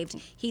be saved.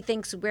 He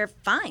thinks we're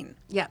fine.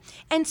 Yeah.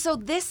 And so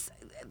this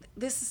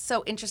is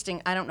so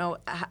interesting. I don't know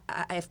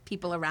if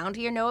people around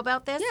here know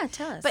about this. Yeah,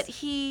 tell us. But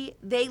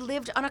they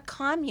lived on a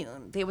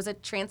commune. There was a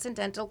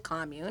transcendental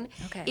commune.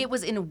 Okay. It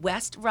was in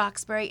West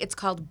Roxbury. It's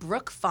called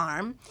Brook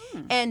Farm.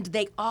 And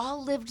they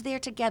all lived there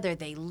together.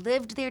 They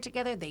lived there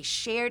together. They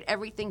shared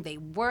everything. They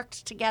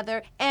worked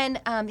together. And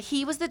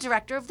he was the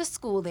director of the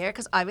school there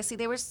because obviously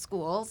there were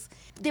schools.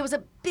 There was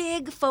a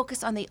big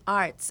focus on the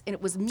arts. And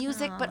it was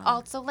music, but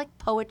also like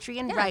poetry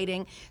and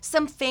writing.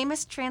 Some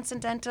famous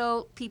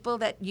transcendental people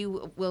that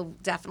you will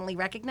definitely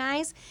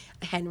recognize: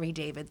 Henry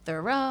David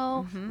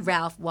Thoreau,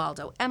 Ralph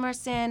Waldo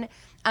Emerson.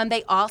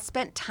 They all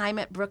spent time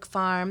at Brook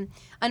Farm.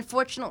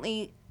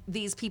 Unfortunately,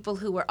 these people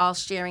who were all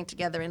sharing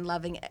together and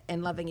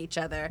loving each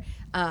other,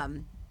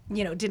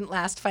 didn't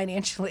last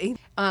financially.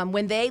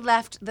 When they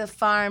left the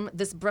farm,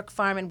 this Brook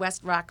Farm in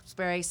West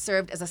Roxbury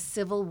served as a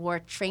Civil War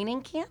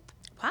training camp,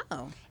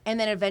 Wow. and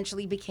then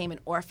eventually became an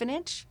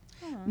orphanage.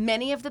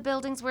 Many of the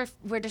buildings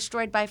were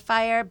destroyed by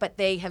fire, but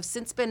they have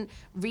since been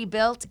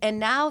rebuilt, and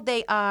now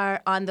they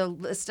are on the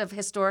list of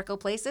historical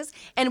places,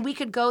 and we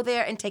could go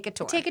there and take a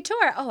tour. Take a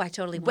tour. Oh, I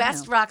totally want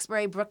West to.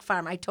 Roxbury Brook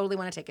Farm. I totally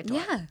want to take a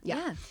tour.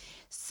 Yeah.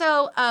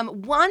 So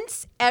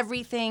once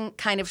everything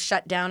kind of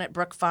shut down at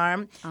Brook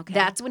Farm, Okay.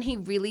 that's when he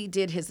really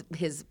did his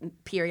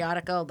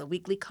periodical, the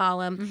weekly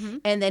column, Mm-hmm.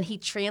 and then he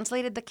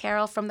translated the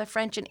carol from the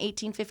French in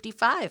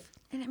 1855.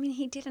 And I mean,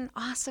 he did an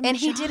awesome And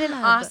job. he did an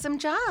awesome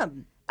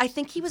job. I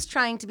think he was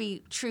trying to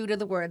be true to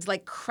the words,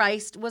 like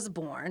Christ was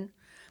born.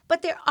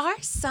 But there are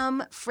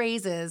some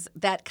phrases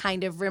that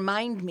kind of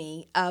remind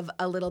me of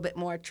a little bit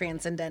more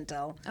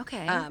transcendental.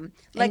 Okay.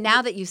 Like and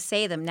now that you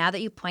say them, now that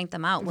you point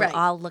them out, we'll Right.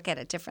 all look at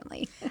it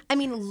differently. I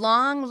mean,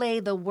 long lay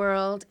the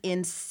world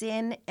in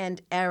sin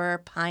and error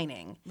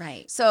pining.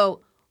 Right.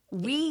 So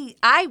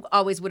I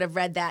always would have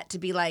read that to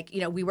be like,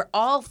 we were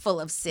all full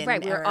of sin Right.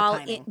 and We're error all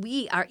pining.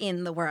 we are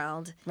in the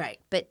world. Right.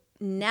 But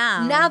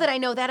now Now that I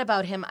know that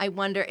about him, I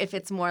wonder if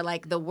it's more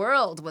like the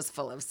world was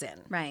full of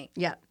sin. right.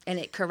 Yeah. And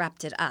it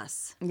corrupted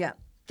us. Yeah.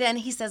 Then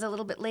he says a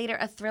little bit later,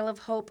 a thrill of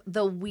hope,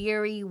 the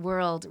weary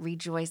world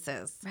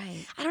rejoices.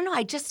 Right. I don't know.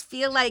 I just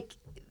feel like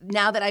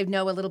now that I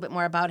know a little bit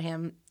more about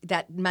him,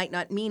 that might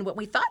not mean what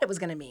we thought it was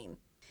going to mean.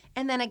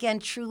 And then again,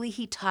 truly,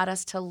 he taught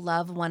us to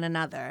love one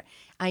another.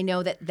 I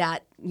know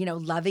that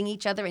loving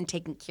each other and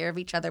taking care of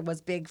each other was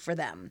big for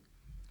them.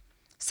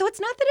 So it's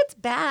not that it's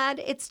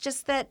bad. It's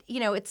just that,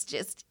 it's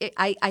just,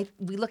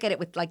 we look at it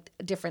with like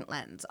a different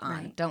lens on,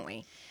 Right. don't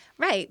we?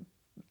 Right.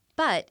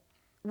 But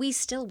we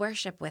still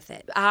worship with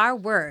it. Our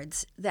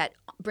words that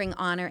bring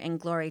honor and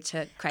glory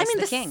to Christ I mean,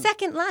 the the King.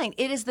 second line,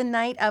 it is the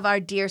night of our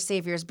dear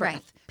Savior's birth.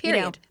 Right.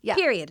 Period. Yeah.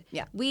 Period.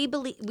 Yeah. We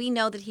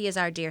know that he is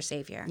our dear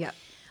Savior. Yeah.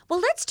 Well,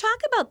 let's talk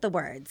about the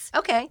words.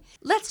 Okay.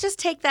 Let's just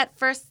take that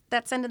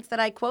sentence that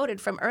I quoted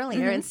from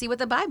earlier and see what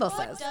the Bible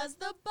says. Does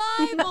the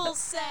Bible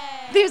say?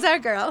 There's our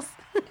girls.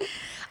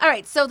 All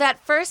right, so that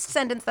first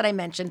sentence that I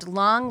mentioned,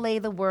 long lay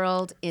the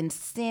world in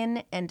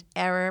sin and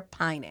error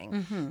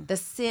pining.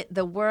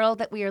 The world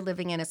that we are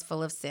living in is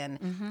full of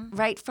sin.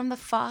 Right from the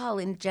fall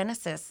in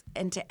Genesis,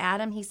 and to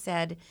Adam he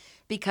said,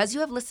 because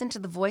you have listened to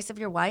the voice of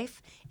your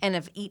wife and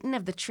have eaten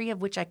of the tree of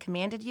which I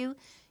commanded you,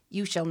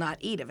 you shall not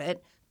eat of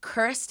it.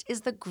 Cursed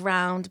is the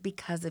ground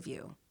because of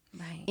you.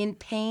 Right. In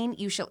pain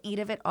you shall eat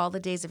of it all the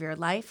days of your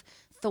life.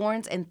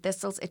 Thorns and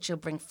thistles it shall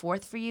bring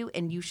forth for you,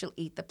 and you shall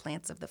eat the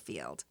plants of the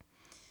field.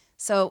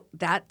 So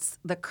that's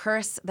the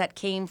curse that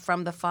came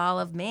from the fall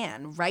of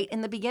man right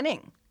in the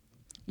beginning.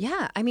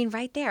 Yeah, I mean,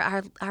 right there,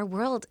 our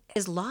world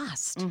is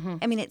lost.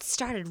 I mean, it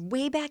started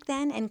way back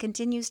then and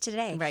continues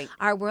today. Right.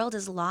 Our world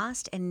is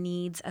lost and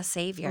needs a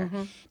savior.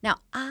 Now,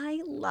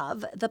 I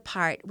love the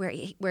part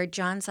where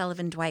John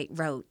Sullivan Dwight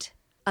wrote,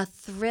 "A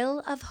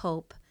thrill of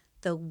hope,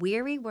 the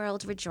weary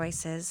world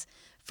rejoices,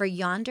 for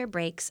yonder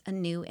breaks a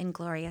new and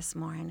glorious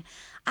morn."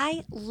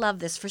 I love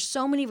this for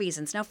so many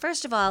reasons. Now,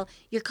 first of all,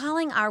 you're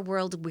calling our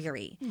world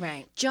weary.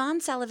 Right. John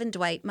Sullivan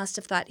Dwight must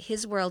have thought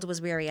his world was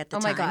weary at the Oh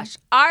time. my gosh.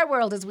 Our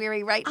world is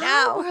weary right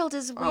now. Our world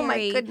is weary. Oh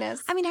my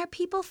goodness. I mean, are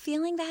people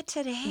feeling that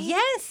today?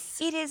 Yes.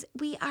 It is.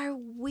 We are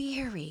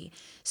weary.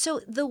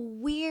 So the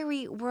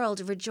weary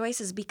world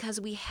rejoices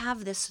because we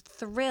have this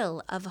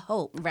thrill of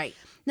hope. Right.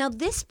 Now,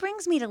 this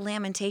brings me to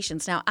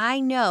Lamentations. Now, I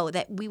know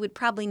that we would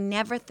probably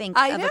never think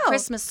I of know. a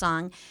Christmas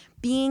song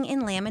being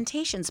in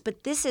Lamentations,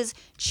 but this is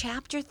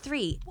chapter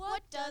 3.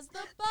 What does the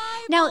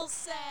Bible Now,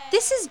 say?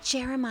 this is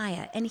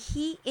Jeremiah, and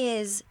he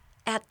is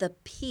at the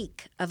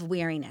peak of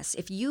weariness.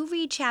 If you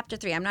read chapter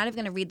 3, I'm not even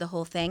going to read the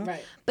whole thing,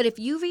 Right. but if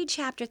you read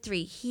chapter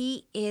 3,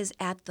 he is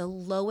at the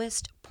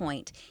lowest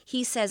point.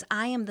 He says,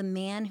 I am the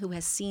man who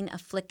has seen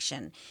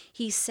affliction.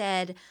 He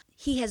said,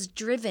 he has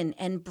driven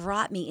and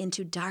brought me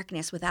into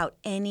darkness without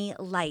any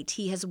light.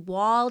 He has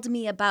walled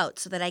me about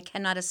so that I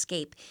cannot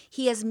escape.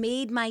 He has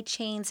made my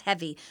chains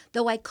heavy.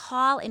 Though I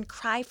call and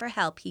cry for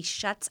help, he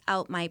shuts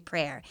out my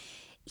prayer.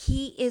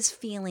 He is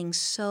feeling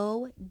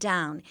so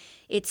down.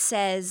 It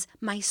says,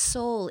 my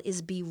soul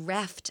is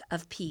bereft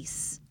of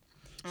peace.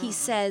 He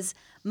says,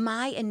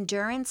 my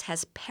endurance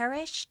has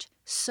perished,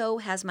 so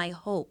has my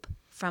hope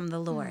from the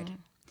Lord.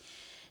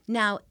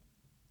 Now,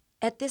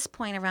 at this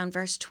point around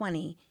verse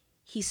 20,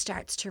 he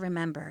starts to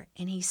remember,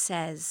 and he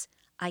says,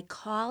 I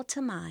call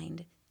to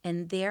mind,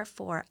 and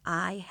therefore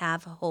I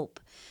have hope.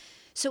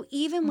 So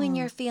even when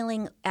you're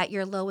feeling at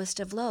your lowest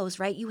of lows,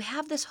 right, you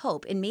have this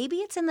hope, and maybe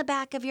it's in the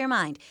back of your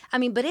mind. I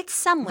mean, but it's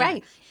somewhere.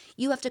 Right.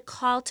 You have to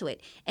call to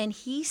it. And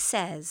he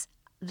says,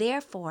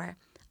 therefore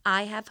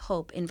I have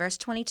hope. In verse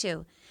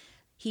 22,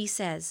 he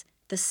says,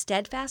 the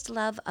steadfast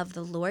love of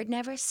the Lord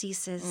never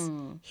ceases.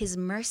 His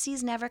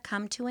mercies never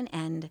come to an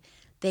end.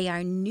 They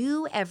are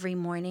new every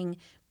morning.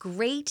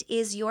 Great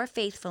is your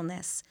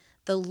faithfulness.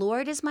 The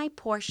Lord is my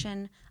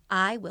portion.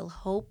 I will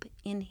hope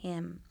in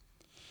him.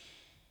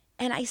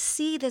 And I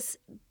see this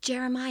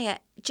Jeremiah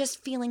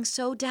just feeling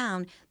so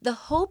down. The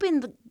hope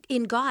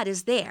in God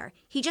is there.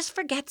 He just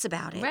forgets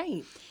about it.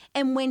 Right.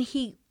 And when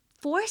he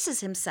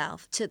forces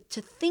himself to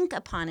think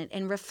upon it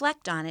and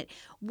reflect on it,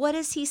 what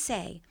does he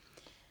say?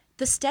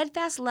 The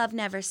steadfast love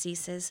never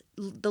ceases.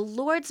 The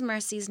Lord's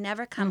mercies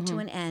never come to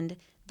an end.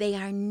 They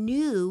are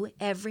new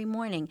every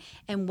morning.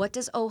 And what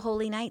does O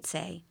Holy Night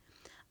say?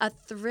 A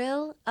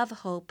thrill of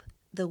hope,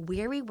 the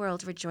weary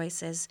world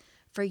rejoices,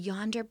 for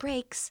yonder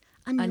breaks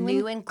a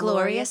new and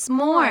glorious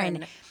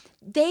morn.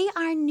 They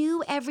are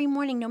new every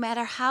morning, no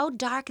matter how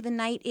dark the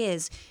night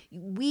is.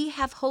 We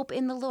have hope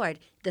in the Lord.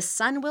 The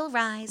sun will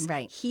rise.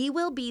 Right. He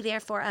will be there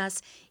for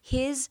us.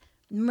 His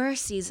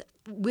mercies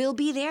will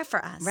be there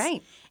for us.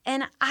 Right.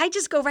 And I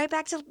just go right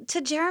back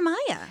to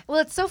Jeremiah. Well,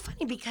 it's so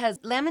funny because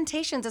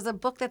Lamentations is a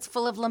book that's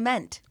full of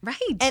lament. Right.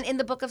 And in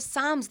the book of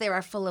Psalms, there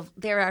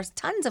are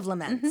tons of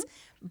laments.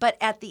 But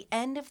at the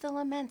end of the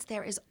laments,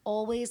 there is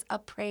always a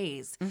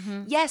praise.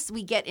 Yes,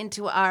 we get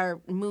into our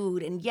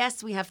mood, and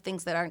yes, we have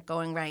things that aren't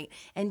going right,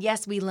 and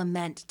yes, we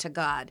lament to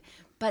God.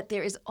 But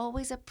there is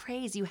always a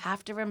praise. You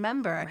have to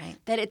remember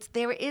that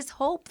there is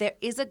hope. There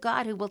is a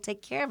God who will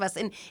take care of us.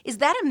 And is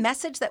that a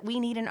message that we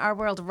need in our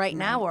world right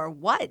now, or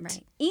what?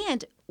 Right.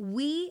 And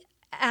we,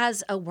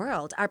 as a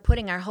world, are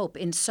putting our hope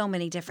in so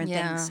many different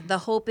things. The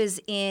hope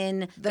is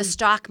in the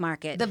stock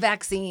market, The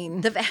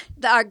vaccine.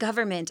 our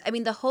government. I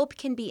mean, the hope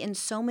can be in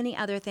so many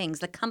other things.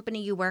 The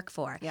company you work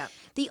for. Yeah.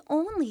 The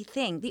only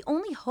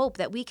hope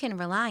that we can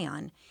rely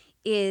on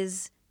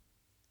is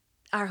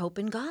our hope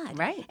in God.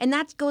 Right. And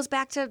that goes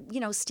back to,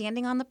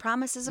 standing on the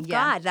promises of Yeah,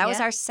 God. That was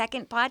yeah. our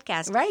second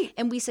podcast. Right.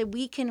 And we said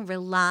we can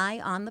rely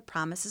on the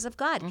promises of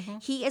God.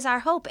 He is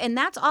our hope. And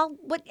that's all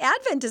what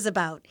Advent is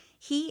about.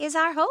 He is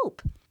our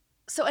hope.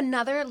 So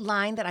another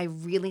line that I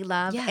really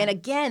love, and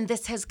again,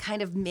 this has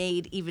kind of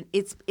made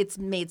it's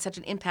made such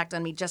an impact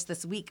on me just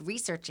this week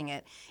researching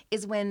it,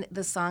 is when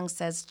the song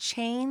says,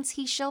 "Chains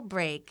he shall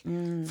break,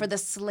 for the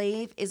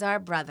slave is our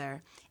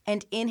brother,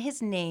 and in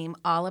his name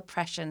all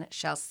oppression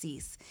shall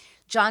cease."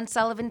 John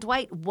Sullivan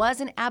Dwight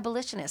was an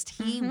abolitionist.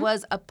 He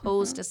was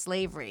opposed to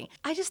slavery.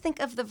 I just think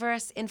of the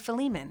verse in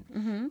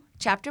Philemon,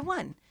 chapter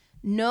 1.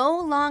 No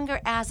longer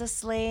as a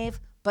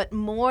slave, but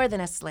more than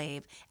a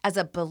slave, as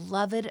a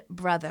beloved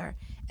brother,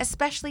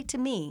 especially to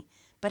me,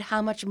 but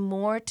how much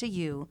more to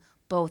you,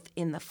 both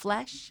in the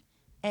flesh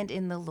and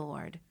in the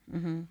Lord.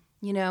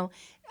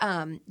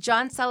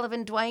 John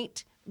Sullivan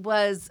Dwight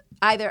was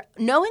either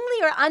knowingly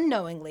or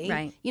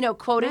unknowingly,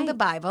 quoting the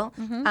Bible.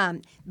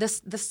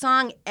 The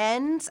song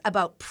ends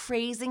about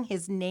praising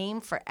his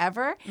name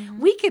forever.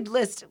 We could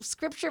list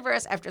scripture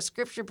verse after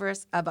scripture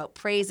verse about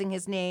praising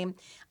his name.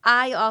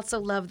 I also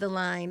love the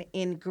line,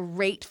 "In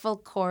grateful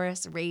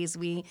chorus raise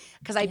we,"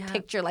 because I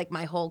picture like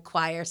my whole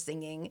choir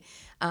singing.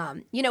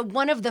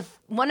 One of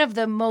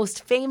the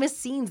most famous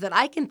scenes that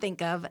I can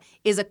think of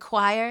is a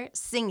choir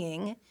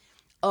singing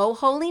 "O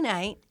Holy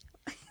Night"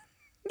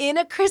 in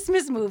a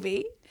Christmas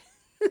movie.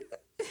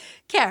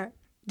 Kara,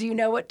 do you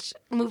know which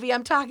movie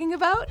I'm talking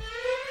about?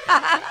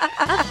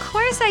 Of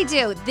course I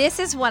do. This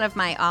is one of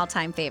my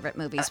all-time favorite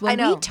movies. When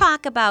I know. we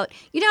talk about,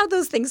 how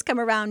those things come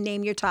around,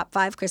 name your top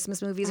 5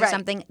 Christmas movies or Right.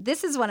 something.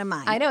 This is one of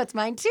mine. I know, it's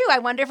mine too. I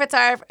wonder if it's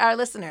our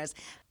listeners.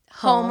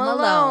 Home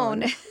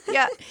Alone.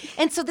 Yeah.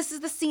 And so this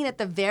is the scene at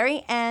the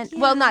very end.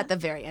 Well, not the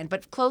very end,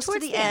 but close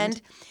Towards to the the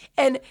end.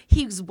 And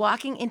he's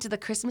walking into the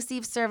Christmas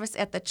Eve service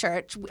at the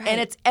church,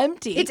 and it's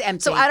empty. It's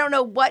empty. So I don't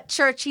know what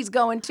church he's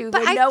going to,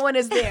 but no one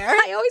is there.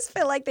 I always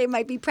feel like they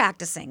might be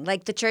practicing.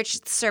 Like the church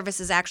service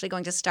is actually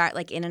going to start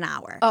like in an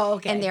hour. Oh,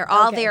 okay. And they're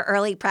all Okay. there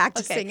early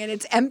practicing, and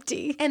it's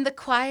empty. And the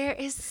choir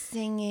is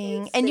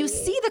singing, and you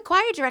see the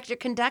choir director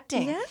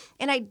conducting. Yeah.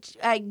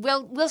 And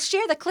we'll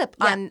share the clip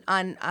on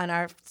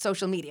our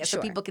social media so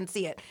Sure. people can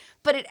see it.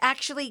 But it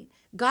actually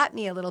got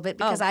me a little bit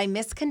because I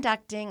miss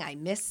conducting, I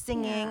miss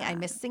singing, I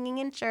miss singing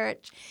in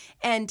church,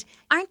 and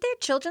Aren't there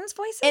children's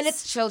voices?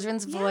 it's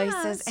children's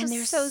voices, and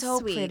they're so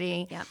sweet.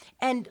 pretty. Yeah.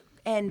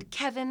 And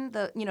Kevin,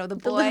 the little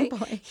boy,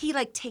 boy. he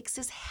like takes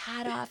his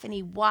hat off and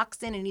he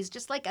walks in and he's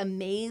just like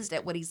amazed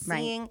at what he's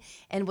seeing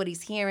and what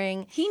he's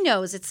hearing. He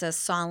knows it's a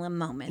solemn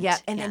moment. Yeah,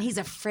 and then he's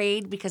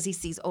afraid because he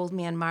sees Old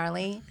Man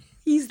Marley.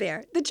 He's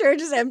there. The church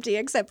is empty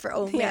except for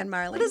old man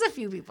Marley. Well, there's a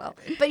few people,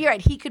 but you're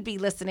right. He could be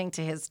listening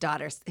to his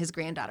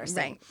granddaughter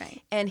sing,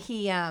 Right. And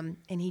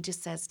he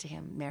just says to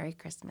him, "Merry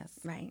Christmas,"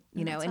 Right.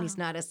 And he's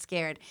not as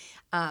scared.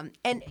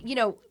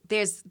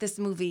 There's this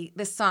movie.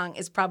 This song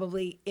is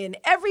probably in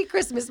every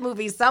Christmas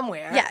movie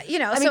somewhere. Yeah,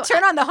 I mean, so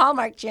turn on the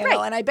Hallmark Channel,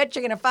 Right. and I bet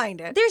you're gonna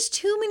find it. There's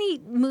too many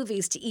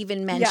movies to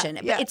even mention.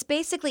 yeah. It's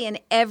basically in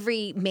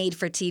every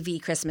made-for-TV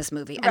Christmas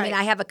movie. I mean,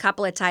 Right. I have a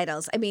couple of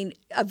titles. I mean,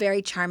 A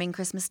Very Charming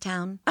Christmas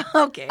Town,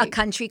 Okay. A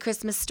Country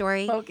Christmas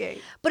Story. Okay.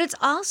 But it's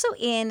also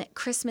in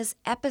Christmas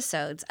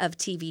episodes of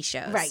TV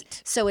shows. Right.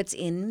 So it's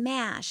in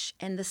MASH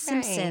and The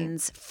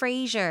Simpsons,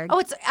 Frasier, Oh,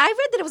 I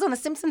read that it was on The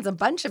Simpsons a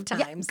bunch of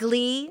times.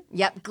 Glee.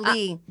 Yep,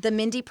 Glee. The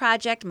Mindy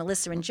Project,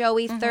 Melissa and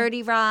Joey,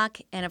 30 Rock,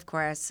 and of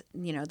course,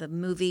 the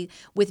movie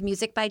with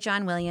music by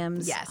John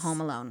Williams, Yes.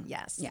 Home Alone.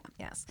 Yes. Yeah.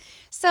 Yes.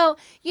 So,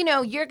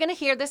 you're going to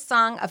hear this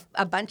song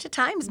a bunch of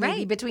times maybe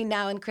Right. between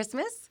now and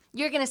Christmas.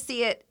 You're going to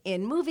see it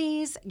in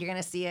movies. You're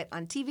going to see it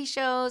on TV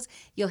shows.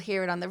 You'll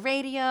hear it on the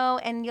radio,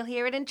 and you'll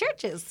hear it in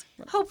churches.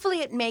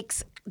 Hopefully it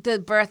makes the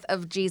birth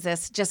of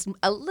Jesus just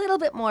a little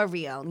bit more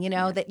real,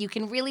 that you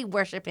can really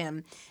worship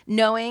him,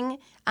 knowing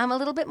a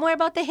little bit more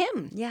about the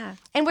hymn. Yeah.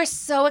 And we're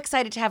so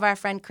excited to have our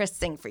friend Chris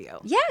sing for you.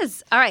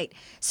 Yes. All right.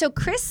 So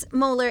Chris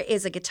Moeller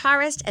is a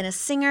guitarist and a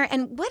singer.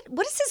 And what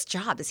is his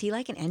job? Is he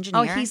like an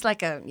engineer? Oh, he's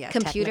like a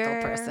computer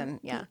technical person.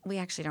 Yeah. We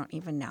actually don't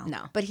even know.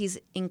 No. But he's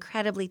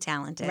incredibly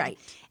talented. Right.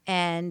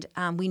 And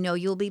we know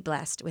you'll be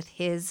blessed with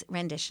his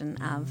rendition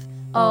of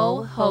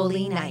Oh,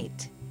 Holy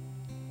Night.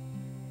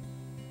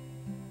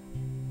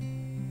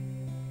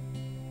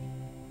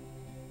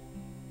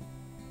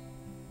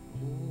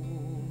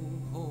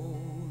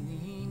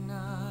 Holy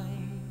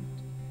night,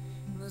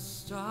 the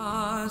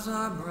stars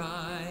are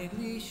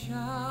brightly shining.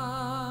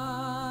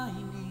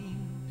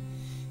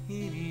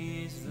 It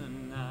is the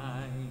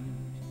night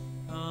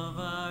of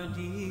our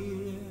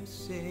dear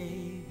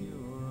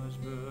Savior's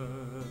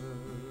birth.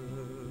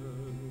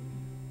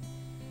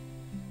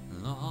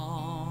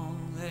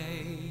 Long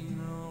lay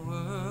the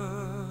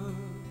world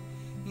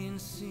in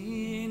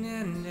sin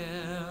and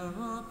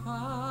error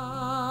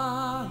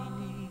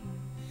pining,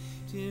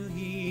 till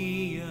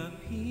he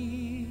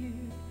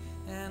appeared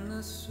and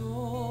the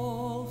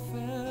soul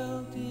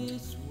felt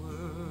its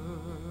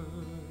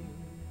worth.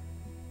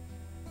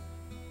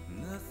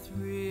 The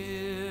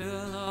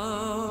thrill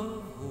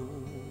of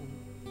hope,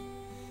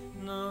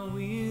 the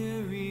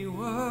weary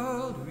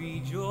world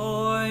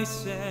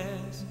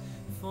rejoices,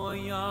 for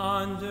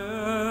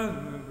yonder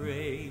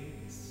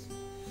breaks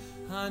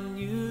a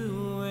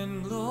new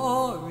and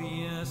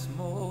glorious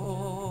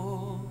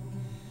morn.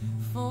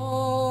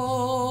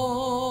 Fall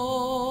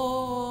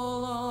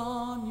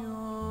on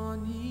your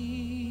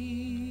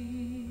knees.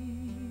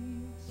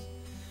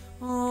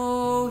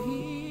 Oh,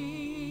 hear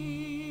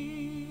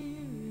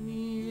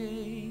the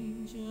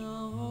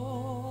angel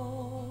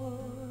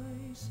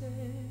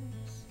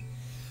voices.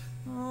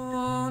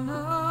 Oh,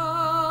 night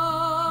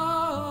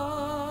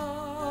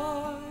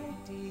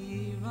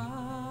divine.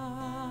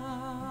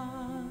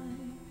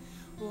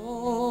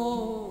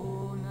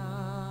 Oh,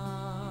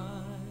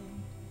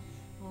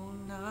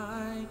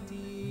 night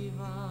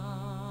divine.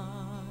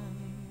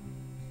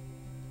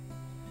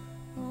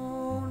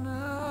 Oh,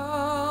 night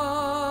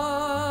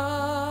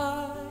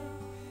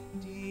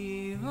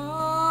divine.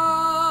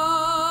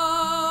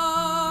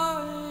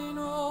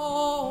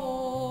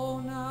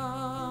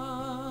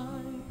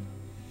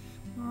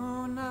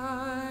 Oh,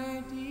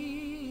 night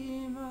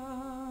divine.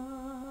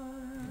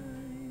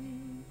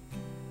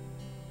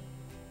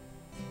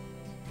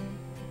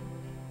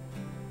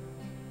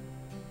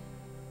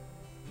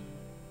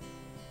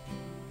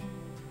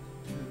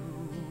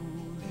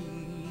 Truly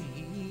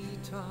he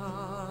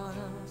taught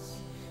us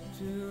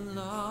to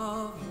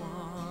love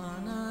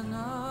one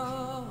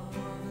another.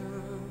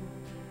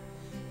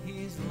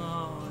 His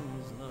law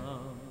is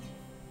love,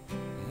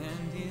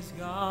 and his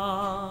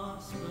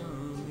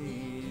gospel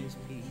is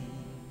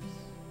peace.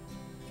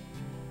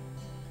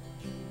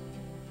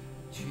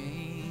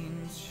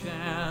 Chains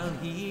shall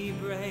he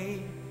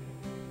break,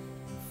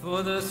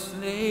 for the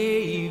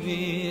slave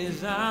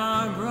is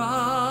our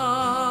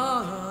brother,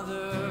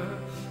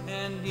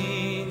 and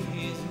in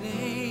his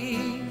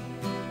name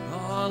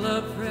all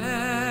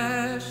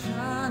oppression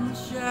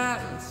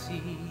shall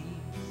cease.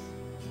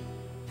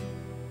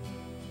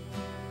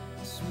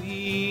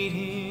 Sweet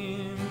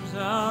hymns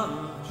of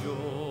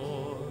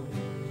joy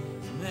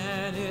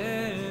that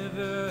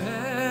ever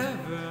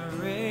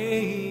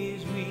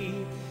raise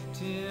we,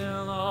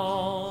 till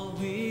all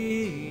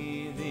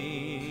within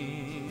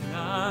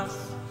us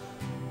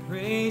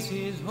praise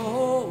his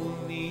holy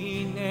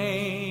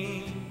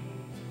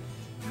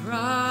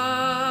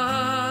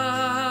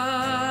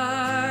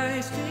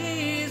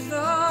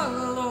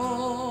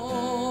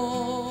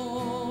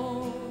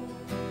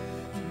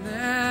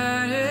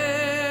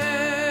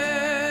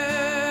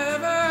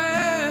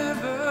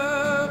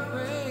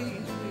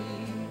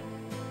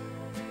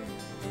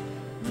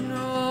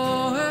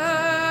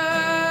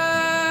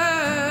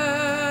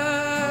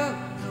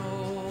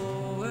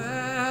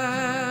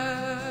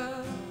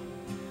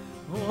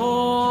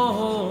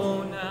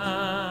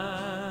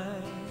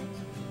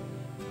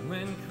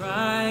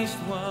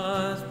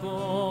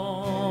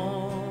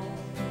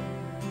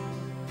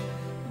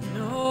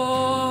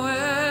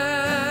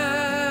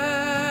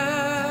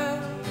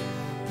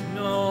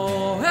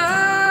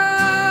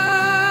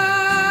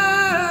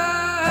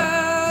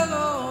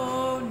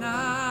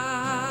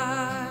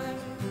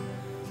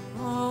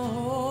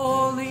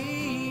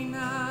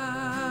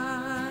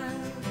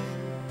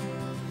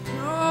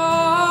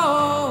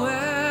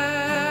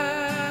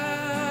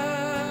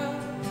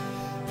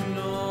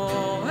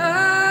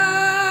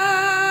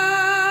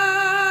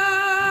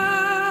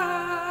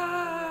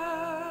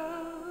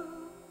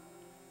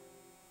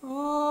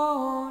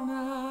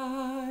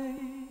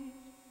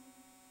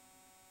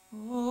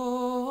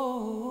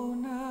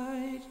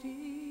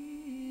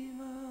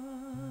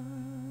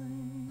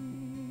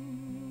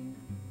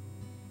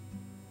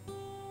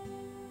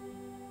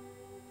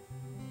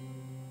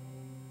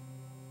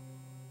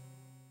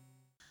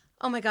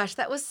Oh my gosh,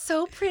 that was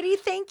so pretty.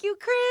 Thank you,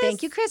 Chris.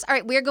 Thank you, Chris. All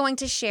right, we're going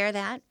to share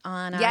that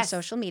on our Yes.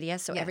 social media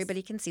so Yes.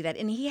 everybody can see that.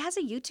 And he has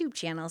a YouTube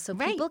channel so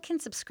Right. people can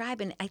subscribe.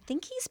 And I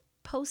think he's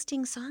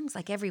posting songs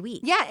like every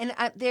week. Yeah, and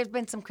there's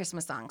been some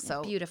Christmas songs.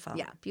 So Beautiful.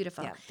 Yeah,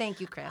 Beautiful. yeah. Thank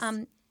you, Chris.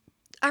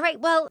 All right,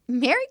 well,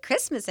 Merry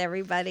Christmas,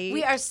 everybody.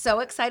 We are so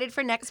excited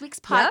for next week's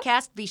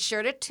podcast. Be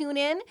sure to tune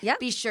in. Yep.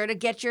 Be sure to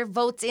get your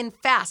votes in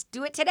fast.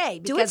 Do it today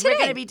Do it because we're today.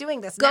 going to be doing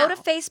this Go now.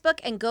 to Facebook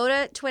and go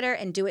to Twitter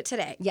and do it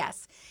today.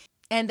 Yes.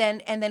 And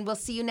then we'll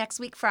see you next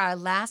week for our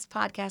last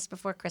podcast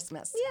before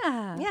Christmas.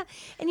 Yeah. Yeah.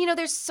 And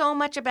there's so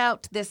much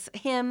about this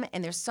hymn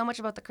and there's so much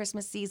about the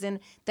Christmas season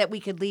that we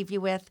could leave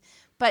you with.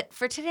 But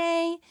for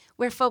today,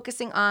 we're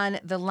focusing on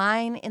the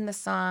line in the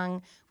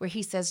song where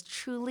he says,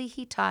 "Truly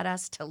he taught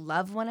us to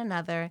love one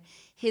another.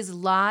 His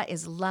law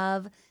is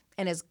love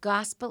and his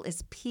gospel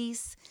is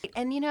peace."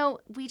 And,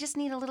 we just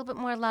need a little bit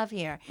more love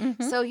here.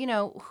 So,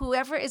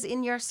 whoever is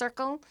in your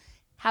circle,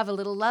 have a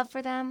little love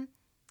for them,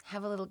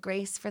 have a little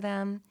grace for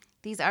them.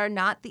 These are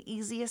not the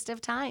easiest of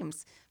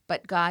times,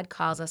 but God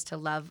calls us to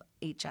love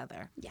each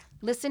other. Yeah.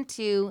 Listen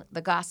to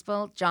the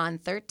gospel, John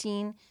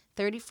 13,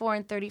 34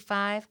 and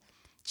 35.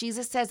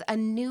 Jesus says, "A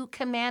new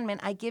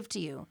commandment I give to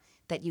you,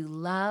 that you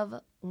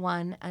love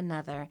one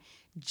another.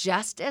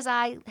 Just as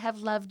I have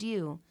loved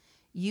you,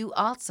 you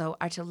also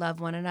are to love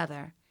one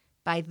another.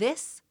 By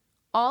this,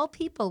 all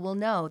people will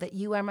know that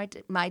you are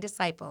my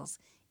disciples,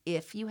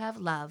 if you have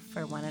love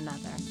for one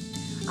another."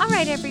 All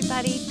right,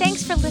 everybody.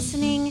 Thanks for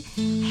listening.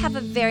 Have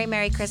a very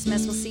Merry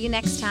Christmas. We'll see you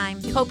next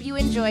time. Hope you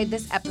enjoyed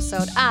this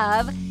episode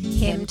of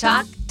Hymn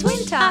Talk,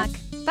 Twin Talk.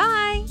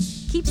 Bye.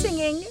 Keep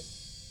singing.